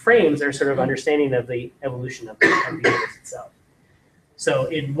frames our sort of understanding of the evolution of the universe itself. So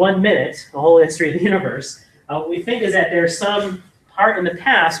in 1 minute, the whole history of the universe, what we think is that there's some part in the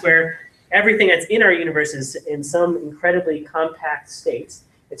past where everything that's in our universe is in some incredibly compact state.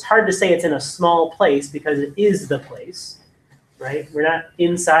 It's hard to say it's in a small place because it is the place, right? We're not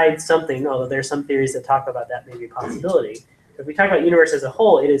inside something, although there's some theories that talk about that maybe a possibility. But if we talk about the universe as a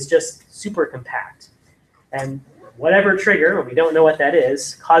whole, it is just super compact. And whatever trigger, we don't know what that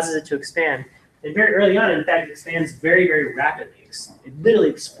is, causes it to expand. And very early on, in fact, it expands very, very rapidly. It literally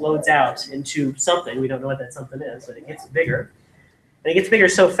explodes out into something. We don't know what that something is, but it gets bigger. And it gets bigger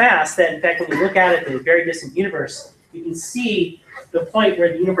so fast that, in fact, when you look at it in a very distant universe, you can see the point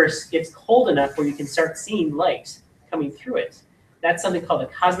where the universe gets cold enough where you can start seeing light coming through it. That's something called the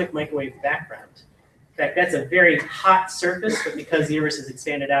cosmic microwave background. In fact, that's a very hot surface, but because the universe has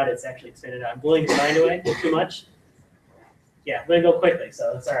expanded out, it's actually expanded out. I'm blowing your mind away too much. Yeah, I'm going to go quickly,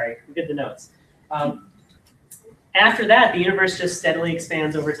 so sorry. We did the notes. After that, the universe just steadily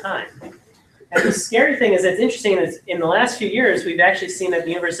expands over time. And the scary thing is, that's interesting, is in the last few years, we've actually seen that the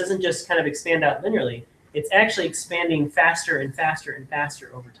universe doesn't just kind of expand out linearly. It's actually expanding faster and faster and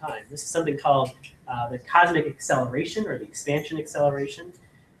faster over time. This is something called the cosmic acceleration, or the expansion acceleration.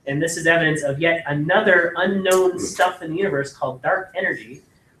 And this is evidence of yet another unknown stuff in the universe called dark energy,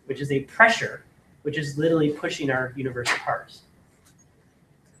 which is a pressure, which is literally pushing our universe apart.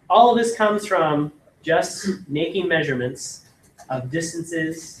 All of this comes from just making measurements of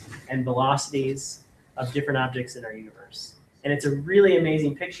distances and velocities of different objects in our universe. And it's a really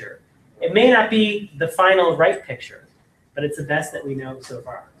amazing picture. It may not be the final right picture, but it's the best that we know so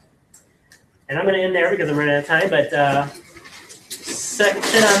far. And I'm going to end there because I'm running out of time, but sit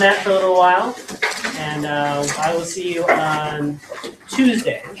on that for a little while. And I will see you on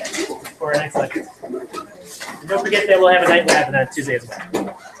Tuesday for our next lecture. And don't forget that we'll have a night lab on Tuesday as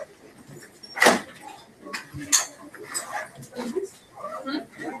well.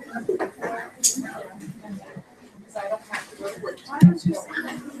 I don't have to go to work tomorrow.